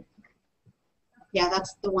 All right. Yeah,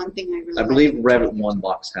 that's the one thing I really I believe Revit One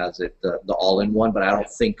Box has it, the all-in-one, but I don't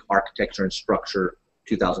think Architecture and Structure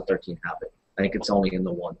 2013 have it. I think it's only in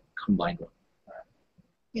the one combined one.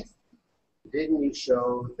 Yes. Didn't you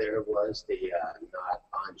show there was the not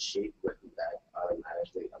on sheet? Wouldn't that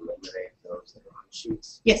automatically eliminate those that are on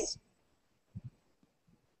sheets? Yes.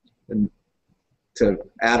 And to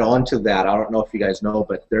add on to that, I don't know if you guys know,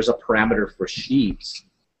 but there's a parameter for sheets,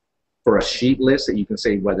 for a sheet list that you can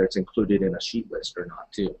say whether it's included in a sheet list or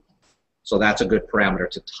not too. So that's a good parameter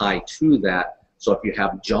to tie to that. So if you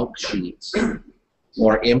have junk sheets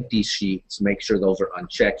or empty sheets, make sure those are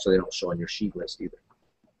unchecked so they don't show on your sheet list either.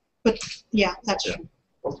 But yeah, that's true.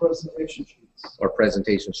 Or presentation sheets. Or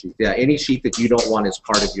presentation sheets. Yeah, any sheet that you don't want as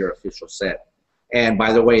part of your official set. And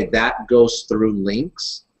by the way, that goes through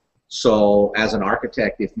links. So as an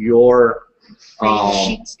architect, if you're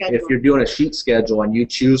doing a sheet schedule and you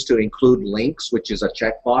choose to include links, which is a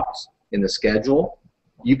checkbox in the schedule,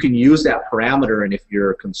 you can use that parameter, and if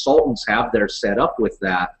your consultants have theirs set up with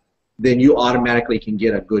that, then you automatically can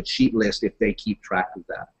get a good sheet list if they keep track of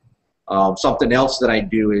that. Something else that I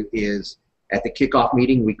do is at the kickoff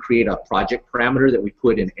meeting, we create a project parameter that we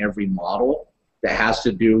put in every model that has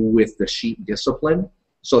to do with the sheet discipline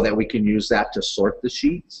so that we can use that to sort the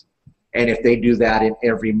sheets. And if they do that in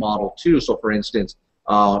every model too, so for instance,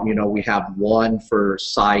 you know, we have 1 for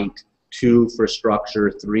site, 2 for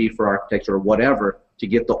structure, 3 for architecture, or whatever, to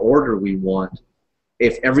get the order we want.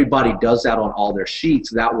 If everybody does that on all their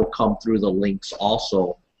sheets, that will come through the links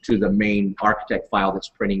also to the main architect file that's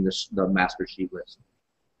printing the master sheet list.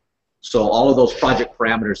 So all of those project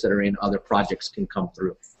parameters that are in other projects can come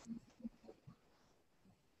through.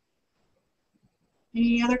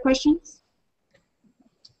 Any other questions?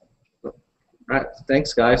 All right,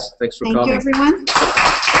 thanks guys. Thanks for Thank coming. you, everyone.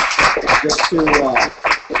 Just to,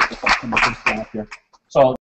 so